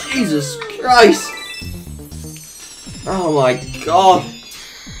 Jesus Christ! Oh my god!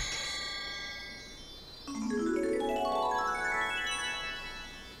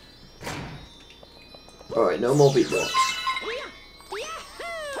 Alright, no more beatbox.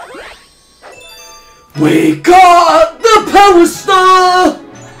 We got the Power Star!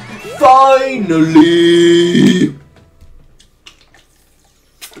 Finally!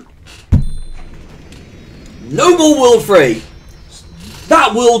 No more World 3!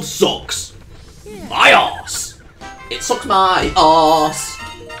 That world sucks! My arse! It sucks my arse!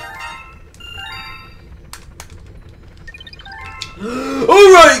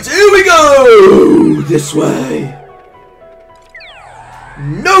 Alright, here we go! This way!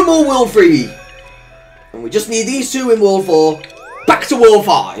 No more World 3! And we just need these two in World 4. Back to World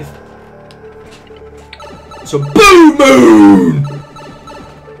 5! So boom moon!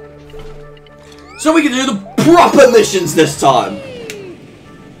 So we can do the proper missions this time!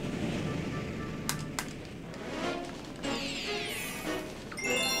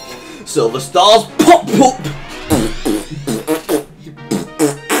 Silver stars pop pop!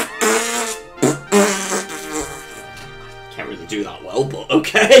 Can't really do that well, but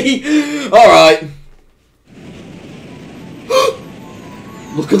okay. Alright.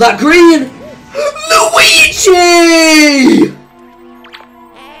 Look at that green! Luigi!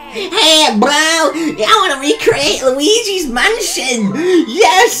 Hey, bro! I want to recreate Luigi's mansion!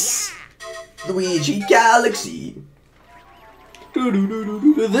 Yes! Luigi Galaxy.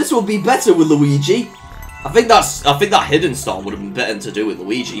 This will be better with Luigi. I think that hidden star would have been better to do with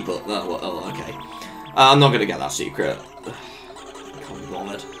Luigi, but oh, okay. I'm not gonna get that secret. I can't be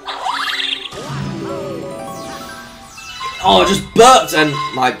bothered. Oh, I just burped and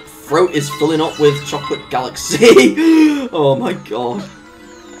my throat is filling up with chocolate Galaxy. Oh my god.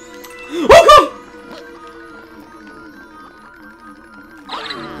 Oh god!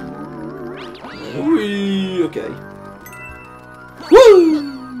 Okay.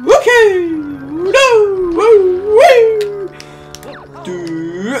 Woo! Okay! No! Woo! Woo!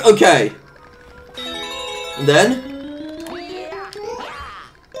 Okay. And then...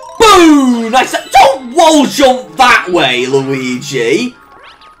 Boom! Nice! Don't wall jump that way, Luigi!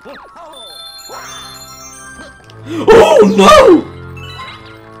 Oh no!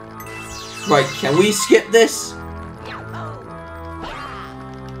 Right, can we skip this?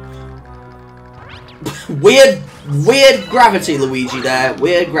 Weird gravity, Luigi, there.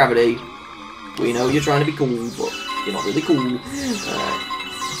 Weird gravity. We know you're trying to be cool, but you're not really cool.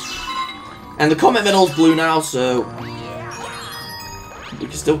 And the comet medal's blue now, so... we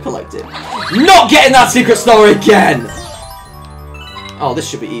can still collect it. Not getting that secret star again! Oh, this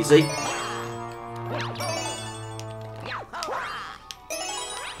should be easy.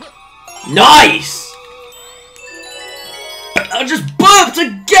 Nice! I just burped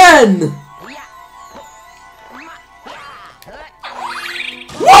again!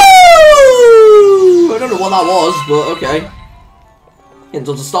 Woo! I don't know what that was, but okay. Getting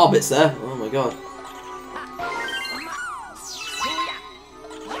tons of star bits there. Oh my god.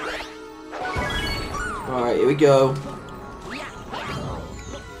 Alright, here we go.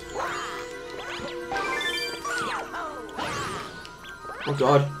 Oh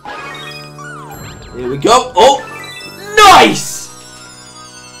god. Here we go. Oh! Nice!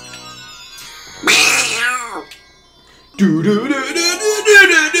 Do do do do do do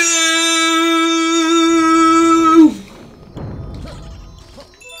do do.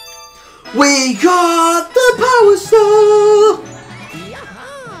 We got the Power Star.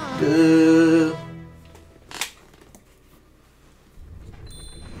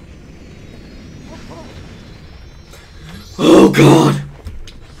 Oh god.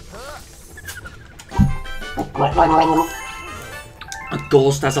 A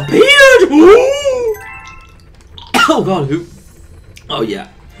ghost has appeared! Ooh! Oh god, who? Oh, yeah.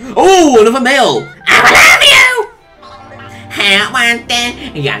 Oh, another male! I love you! How about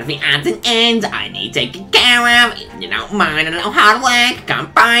then? You gotta be odds and ends I need taken care of. If you don't mind a little hard work,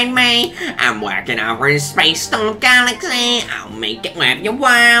 come find me. I'm working over in Space Storm Galaxy. I'll make it worth your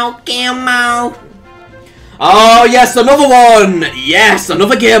while, Gilmo. Oh, yes, another one! Yes,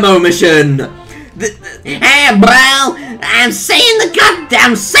 another Gearmo mission! Hey, bro! I'm saying the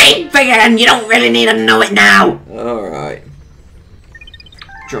goddamn same thing and you don't really need to know it now. Alright.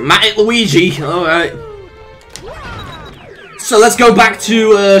 Dramatic Luigi, alright. So let's go back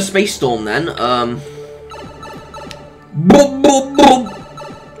to Space Storm then. Boom, boom, boom.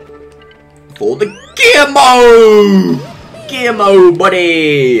 For the Gearmo! Gearmo,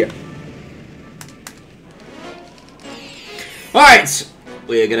 buddy! Alright,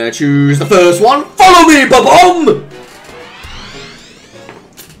 we're gonna choose the first one. Follow me, ba-boom!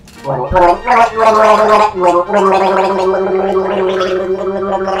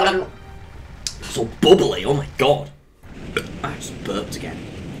 So bubbly, oh my god. I just burped again.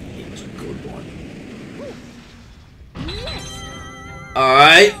 It was a good one.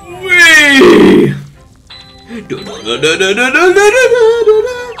 Alright, wee!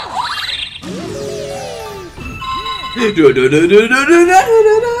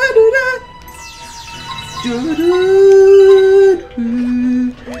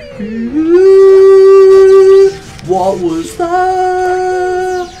 What was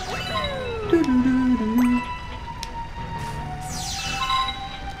that?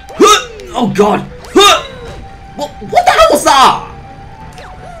 Oh god! What the hell was that?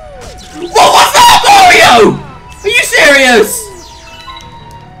 What was that, Mario? Are you serious?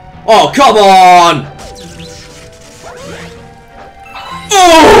 Oh, come on!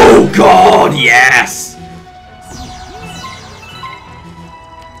 Oh god, yes!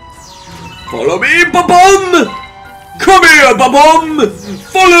 Follow me, ba-bum! Come here, ba-bum!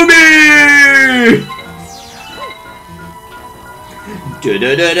 Follow me!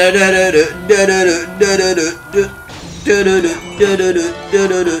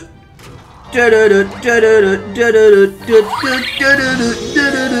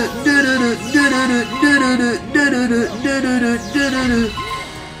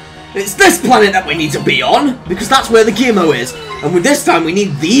 It's this planet that we need to be on, because that's where the Gearmo is. And with this time we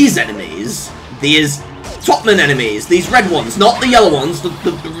need these enemies. These Topman enemies. These red ones, not the yellow ones, the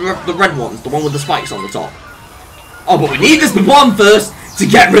red ones, the one with the spikes on the top. Oh, but we need this bomb first to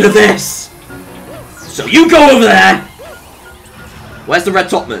get rid of this. So you go over there. Where's the red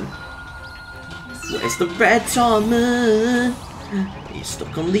Topman? Where's the red Topman? He's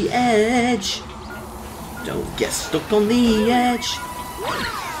stuck on the edge. Don't get stuck on the edge.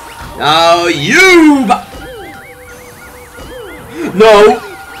 Now you... No!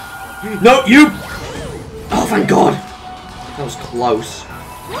 No, you... Oh, thank God. That was close.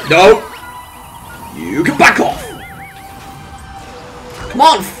 No! You can back off! Come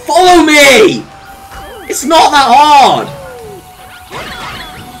on, follow me! It's not that hard!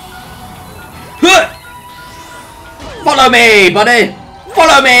 Huh. Follow me, buddy!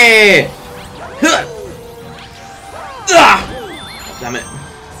 Follow me! Huh. Ah. Damn it.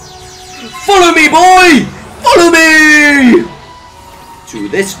 Follow me, boy! Follow me! To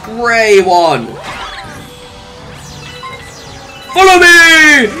this grey one. Follow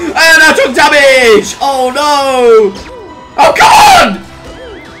me! And I took damage! Oh no! Oh, come on!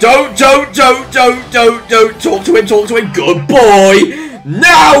 Don't talk to him, good boy!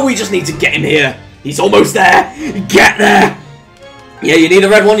 Now we just need to get him here. He's almost there. Get there. Yeah, you need the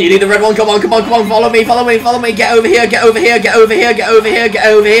red one, come on, follow me, get over here, over here,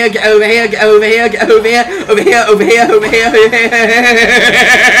 over here,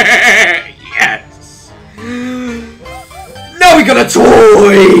 yes! Now we got a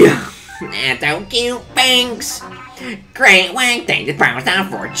toy! Thank you, thanks. Great work, thank you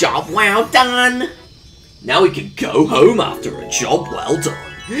for a job well done. Now we can go home after a job well done.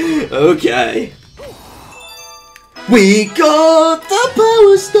 Okay. We got the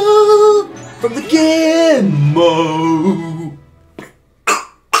Power Star from the Gearmo.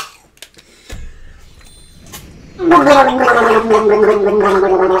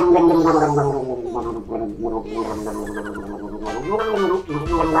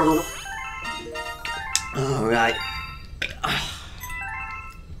 Alright.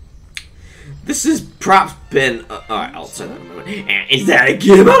 This has perhaps been... Alright, I'll say that in a moment. Is that a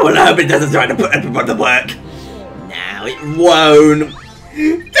Gearmo? I hope it doesn't try to put everyone to work. No, it won't.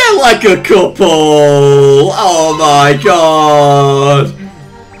 They're like a couple. Oh my god.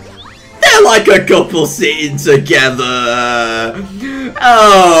 They're like a couple sitting together.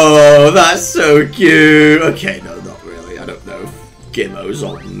 Oh, that's so cute. Okay, no, not really. I don't know. Gimmos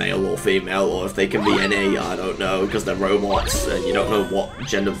are male or female, or if they can be any, I don't know, because they're robots, and you don't know what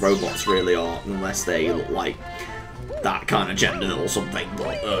gender robots really are, unless they look like that kind of gender or something,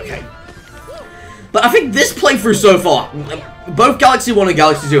 but okay. But I think this playthrough so far, both Galaxy 1 and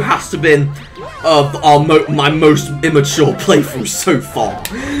Galaxy 2 has to have been my most immature playthrough so far.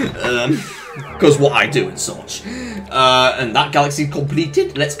 Because what I do and such. And that Galaxy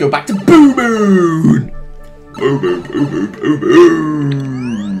completed. Let's go back to Boo Moon! Boo Boo Boo Boo Boo Boo!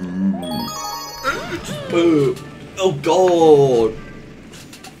 Boo! Oh god!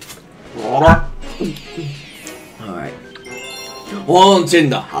 Alright. Haunting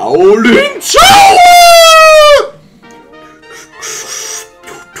the Howling Tower!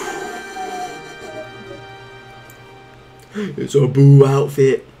 It's a Boo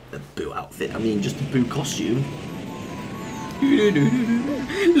outfit. A Boo outfit, I mean just a Boo costume.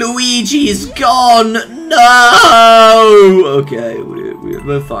 Luigi's gone! No! Okay,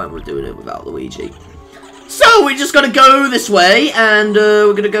 we're fine, we're doing it without Luigi. So, we just gotta go this way, and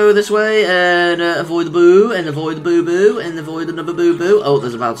we're gonna go this way, and avoid the Boo, and avoid the Boo Boo, and avoid another Boo Boo. Oh,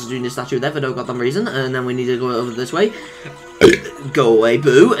 there's a Bowser Jr. statue there for no goddamn reason, and then we need to go over this way. Go away,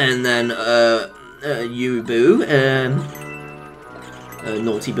 Boo, and then, you Boo,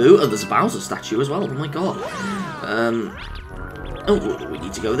 Naughty Boo. Oh, there's a Bowser statue as well, oh my god. Oh, we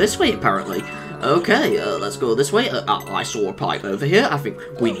need to go this way, apparently. Okay, let's go this way. I saw a pipe over here. I think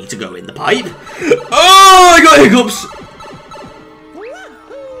we need to go in the pipe. Oh, I got hiccups!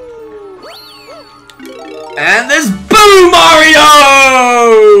 And there's Boo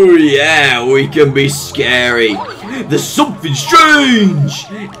Mario! Yeah, we can be scary. There's something strange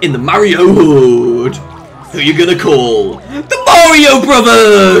in the Mario hood. Who you gonna call? The Mario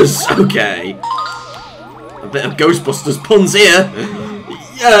Brothers! Okay. A bit of Ghostbusters puns here.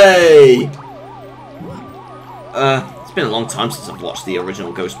 Yay! It's been a long time since I've watched the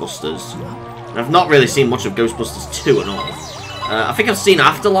original Ghostbusters. And I've not really seen much of Ghostbusters 2 and all. I think I've seen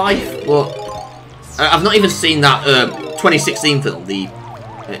Afterlife, but I've not even seen that 2016 film, the...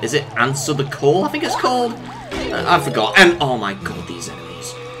 is it Answer the Call, I think it's called? I forgot. And, oh my god, these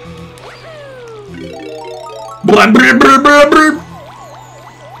enemies.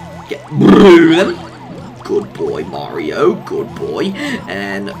 Get through them. Good boy, Mario. Good boy.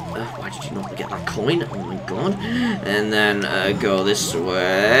 And why did you not get that coin? Oh my god. And then go this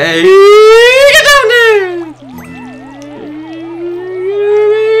way. Get down there.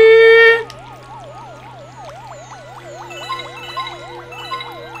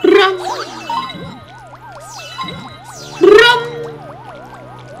 Run. Run.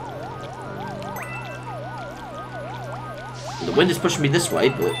 The wind is pushing me this way,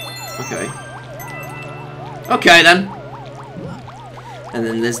 but okay. Okay, then. And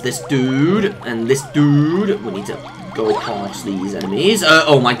then there's this dude, and this dude. We need to go past these enemies.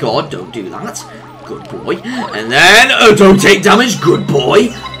 Oh my god, don't do that. Good boy. And then, don't take damage. Good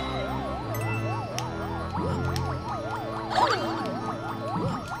boy.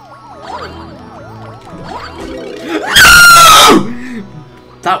 No!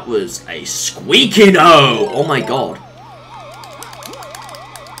 That was a squeaky no. Oh my god.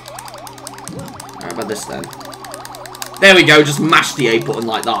 How about this then? There we go, just mash the A button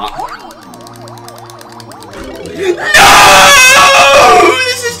like that. No!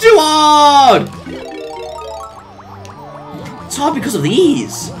 This is too hard! It's hard because of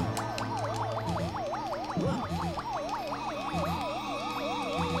these.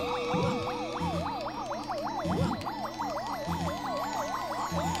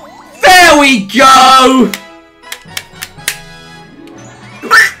 There we go!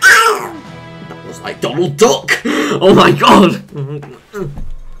 Like Donald Duck! Oh my god!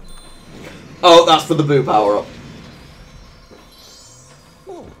 Oh, that's for the Boo power up.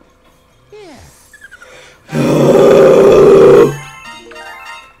 Oh, yeah.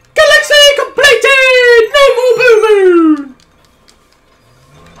 Galaxy completed! No more Boo Moon!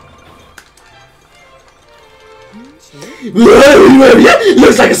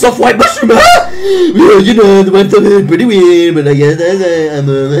 Looks like a soft white mushroom, huh? You know, the one that's pretty weird, but I guess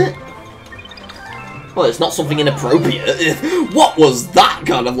I'm well, it's not something inappropriate. What was that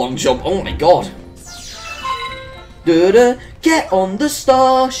kind of long jump? Oh my god. Get on the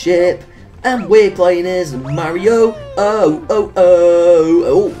starship. And we're playing as Mario. Oh.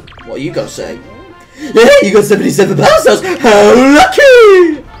 What are you gonna say? Yeah, you got 77 power cells. How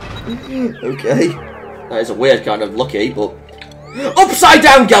lucky! Okay. That is a weird kind of lucky, but... Upside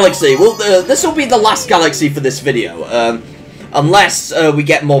down galaxy! Well, this will be the last galaxy for this video. Unless we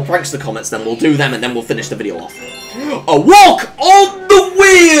get more prankster comments, then we'll do them and then we'll finish the video off. A walk on the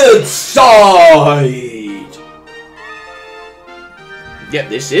weird side! Yep,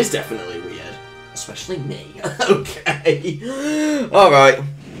 this is definitely weird. Especially me. Okay. Alright.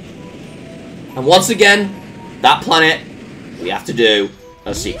 And once again, that planet, we have to do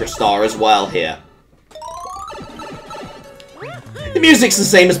a secret star as well here. The music's the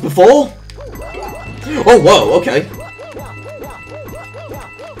same as before. Oh, whoa, okay.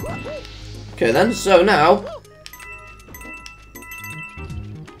 Okay then, so now...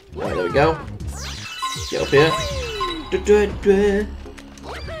 Right, there we go. Get up here.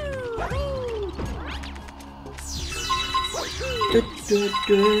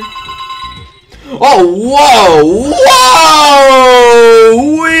 Oh, whoa!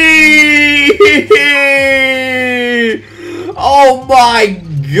 Whoa! Wee! Oh my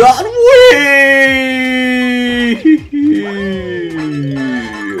god! Wee!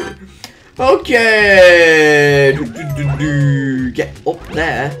 Okay! Get up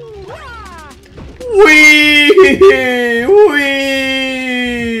there. Wee! Wee!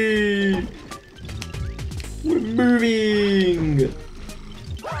 We're moving!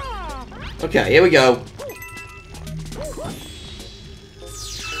 Okay, here we go.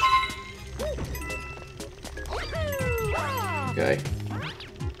 Okay.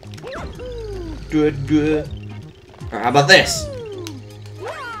 Good. Alright, how about this?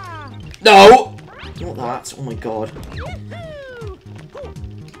 No! Not that. Oh my god.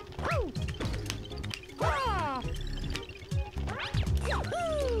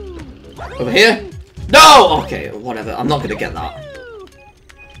 Over here? No! Okay, whatever. I'm not gonna get that.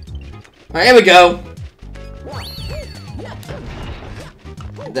 Alright, here we go.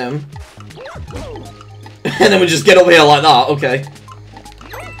 Them. And then we just get over here like that. Okay.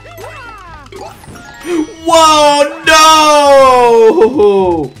 Whoa!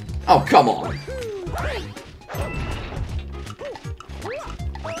 No! Oh, come on.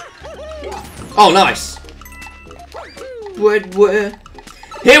 Oh, nice.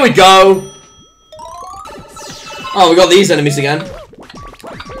 Here we go. Oh, we got these enemies again.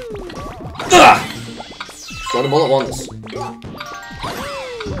 Ugh! Got them all at once.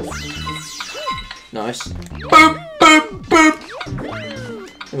 Nice. Boop, boop, boop.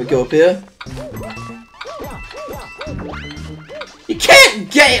 Then we go up here. You can't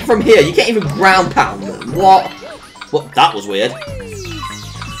get it from here. You can't even ground pound them. What? Well, that was weird. Oh,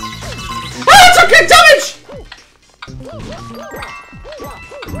 I took good damage!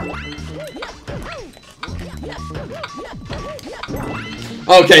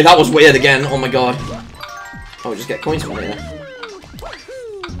 Okay, that was weird again. Oh my god. Oh, we just get coins from here.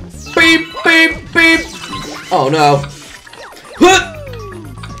 Beep, beep, beep. Oh no.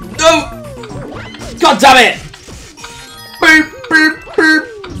 No! God damn it! Beep, beep, beep.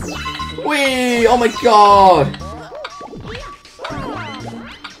 Wee! Oh my god.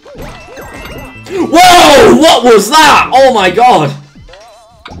 Whoa! What was that? Oh my god.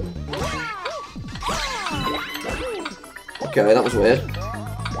 Okay, that was weird.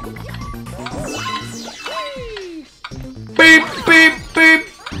 Beep, beep, beep.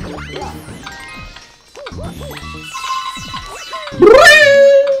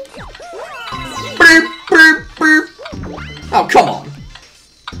 Beep, beep, beep. Oh, come on.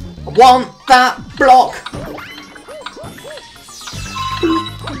 I want that block.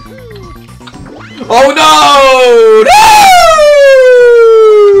 Oh no! No!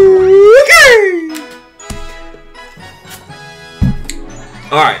 Okay.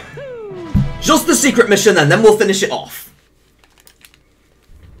 Alright. Just the secret mission then we'll finish it off.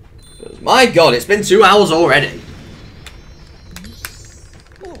 My god, it's been 2 hours already.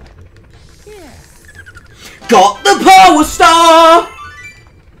 Got the power star!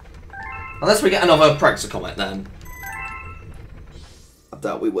 Unless we get another Praxis Comet then. I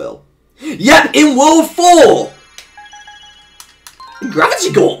doubt we will. Yep, in World 4!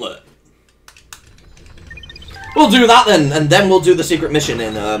 Gravity Gauntlet! We'll do that then, and then we'll do the secret mission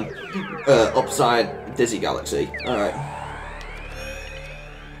in Upside Dizzy Galaxy. Alright.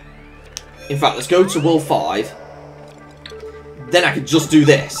 In fact, let's go to World 5. Then I can just do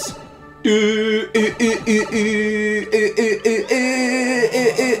this. Let's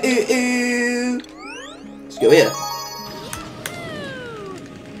go here.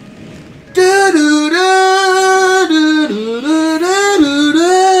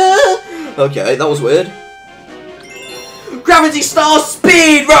 Okay, that was weird. Gravity Star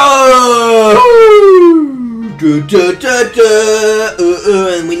Speed Run! And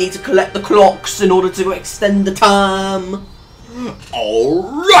we need to collect the clocks in order to extend the time.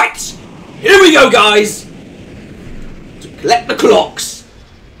 Alright! Here we go, guys! To collect the clocks.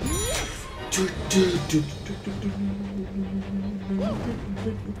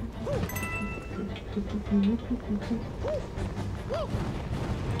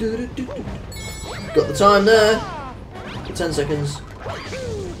 Got the time there. For 10 seconds.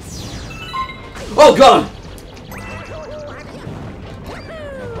 Oh god!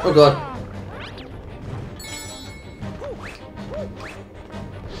 Oh god.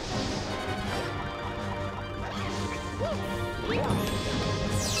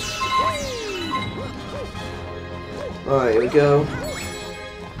 Alright, here we go.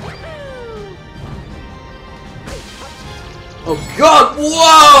 Oh god!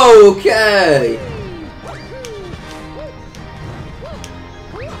 Whoa! Okay!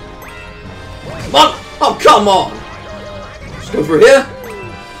 Come on! Oh, come on! Let's go through here.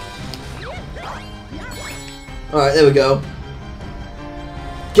 Alright, there we go.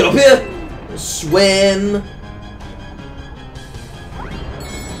 Get up here! Swim!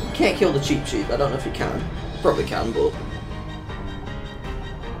 Can't kill the cheap sheep. I don't know if you can. Probably can, but...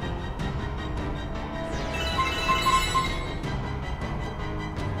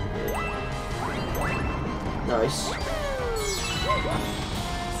 Nice.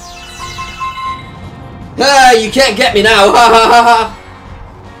 Hey, you can't get me now! Ha ha ha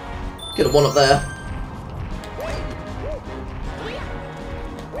ha! Could have won up there.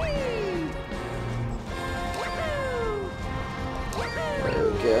 There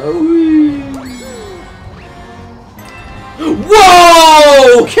we go.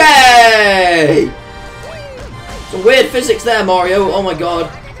 Whoa! Okay! Some weird physics there, Mario. Oh my god.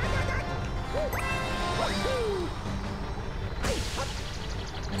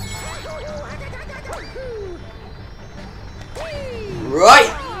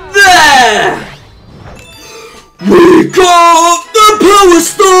 Right there! We got the Power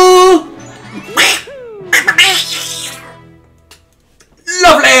Star!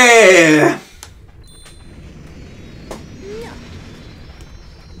 Lovely!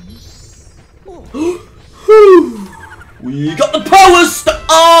 We got the Power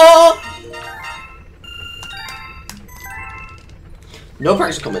Star! No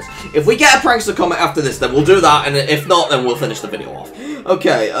prankster comments. If we get a prankster comment after this, then we'll do that, and if not, then we'll finish the video off.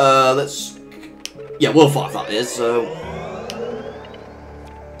 Okay, let's... Yeah, World 5 that is, so...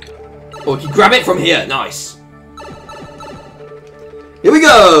 Oh, we can grab it from here. Nice. Here we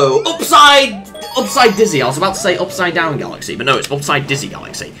go! Upside Dizzy. I was about to say Upside Down Galaxy, but no, it's Upside Dizzy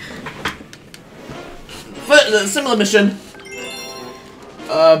Galaxy. Similar mission.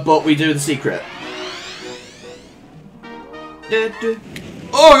 But we do the secret.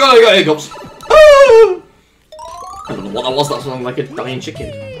 Oh god, I got hiccups. Ah! I don't know what that was. That sounded like a dying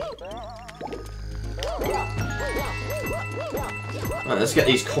chicken. Alright, let's get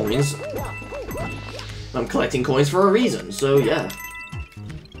these coins. I'm collecting coins for a reason, so yeah.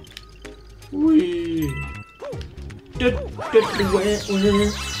 Whee!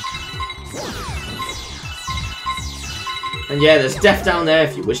 And yeah, there's death down there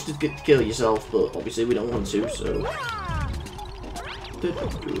if you wish to kill yourself, but obviously we don't want to, so...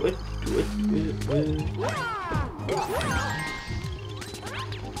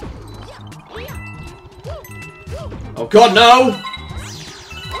 Oh god, no!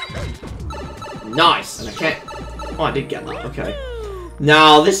 Nice, and I can't... Oh, I did get that, okay.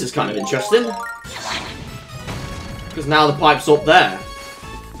 Now, this is kind of interesting. Because now the pipe's up there.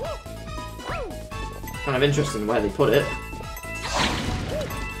 Kind of interesting where they put it.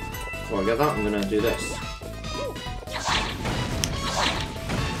 Before I get that, I'm gonna do this.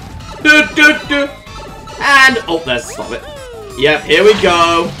 And, oh, there's, stop it. Yep, here we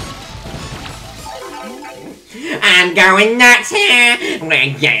go. I'm going nuts here.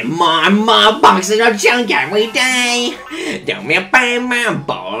 We're getting more and more boxes of junk every day. Don't be a bad man,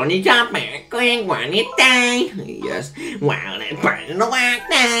 born it up and quick when you die. Yes. Well, it's burning the work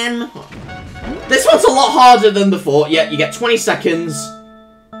then. This one's a lot harder than before. Yeah, you get 20 seconds.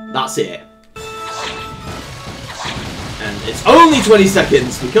 That's it. And it's only 20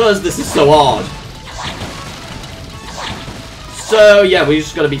 seconds because this is so hard. So, yeah, we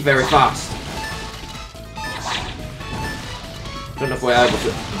just gotta be very fast. Don't know if we're able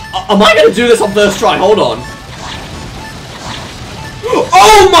to... Am I gonna do this on first try? Hold on.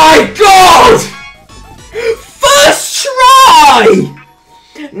 Oh my god! First try!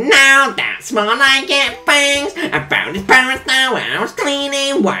 Now that's more like it, bangs. I found this parrot now when I was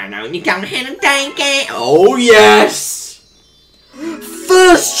cleaning. Why don't you go ahead and take it? Oh yes!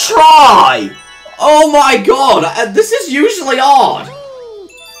 First try! Oh my god, this is usually hard.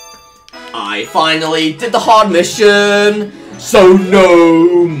 I finally did the hard mission, so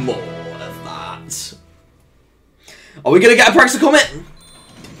no more of that. Are we gonna get a prankster comment?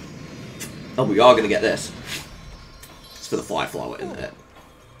 Oh, we are gonna get this. It's for the fly flower, isn't it?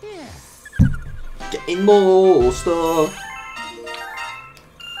 Getting more stuff.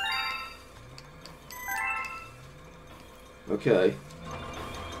 Okay.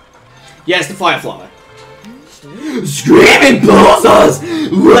 Yes, the fire flower. Screaming pulsars!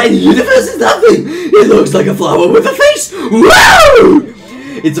 What in the universe is that thing? It looks like a flower with a face! Wow!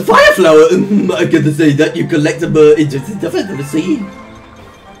 It's a fire flower. I'm gonna say that you collect them into stuff I've never seen.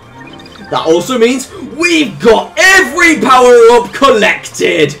 That also means we've got every power-up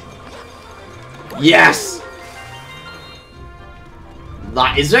collected! Yes!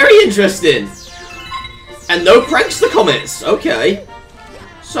 That is very interesting. And no pranks to comments. Okay.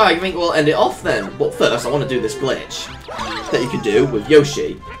 So I think we'll end it off then. But first, I want to do this glitch that you can do with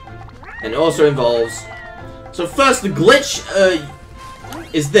Yoshi. And it also involves... So first, the glitch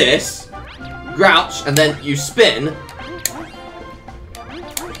is this. Crouch, and then you spin.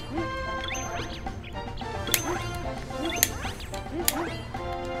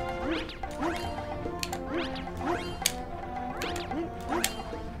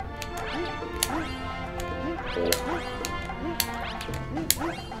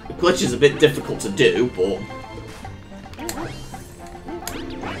 The glitch is a bit difficult to do, but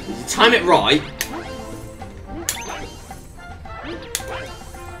if you time it right.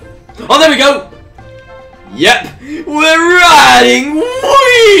 Oh, there we go! Yep, we're riding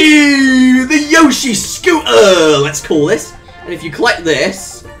whee! The Yoshi scooter, let's call this. And if you collect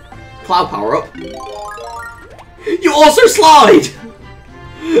this cloud power up, you also slide.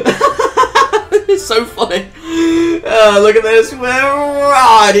 It's so funny. Look at this. We're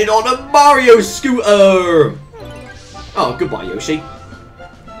riding on a Mario scooter. Oh, goodbye, Yoshi.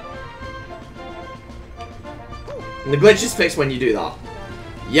 And the glitch is fixed when you do that.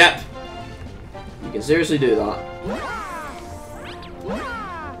 Yep. You can seriously do that.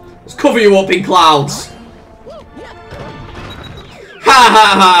 Let's cover you up in clouds. Ha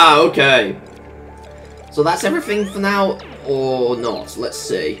ha ha. Okay. So that's everything for now, or not? Let's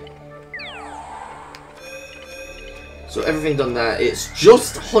see. So everything done there. It's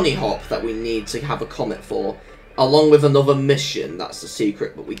just Honey Hop that we need to have a comet for, along with another mission. That's the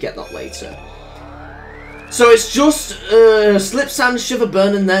secret, but we get that later. So it's just Slip, Sand, Shiver,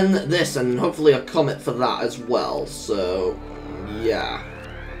 Burn, and then this, and hopefully a comet for that as well. So yeah.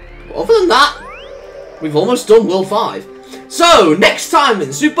 But other than that, we've almost done World 5. So next time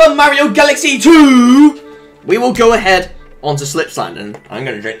in Super Mario Galaxy 2, we will go ahead onto Slip, Sand, and I'm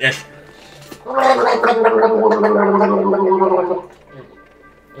gonna drink this. There's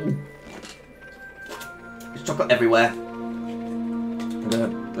chocolate everywhere. I'm gonna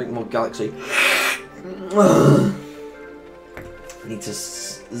drink more Galaxy. I need to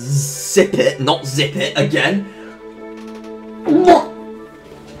zip it, not zip it again.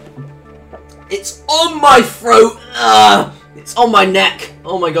 It's on my throat. It's on my neck.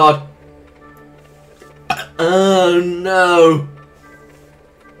 Oh my god. Oh no.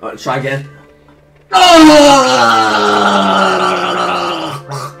 Alright, try again.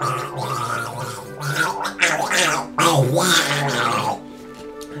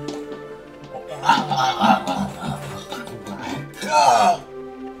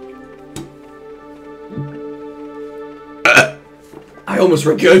 I almost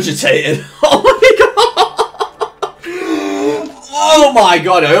regurgitated. Oh my god! Oh my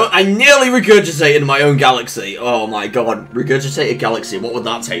god! I nearly regurgitated my own Galaxy. Oh my god! Regurgitated Galaxy. What would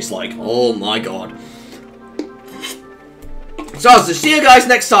that taste like? Oh my god! So I shall see you guys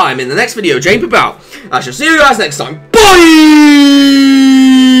next time in the next video. Jane Poop out. I shall see you guys next time.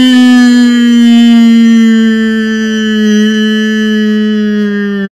 Bye!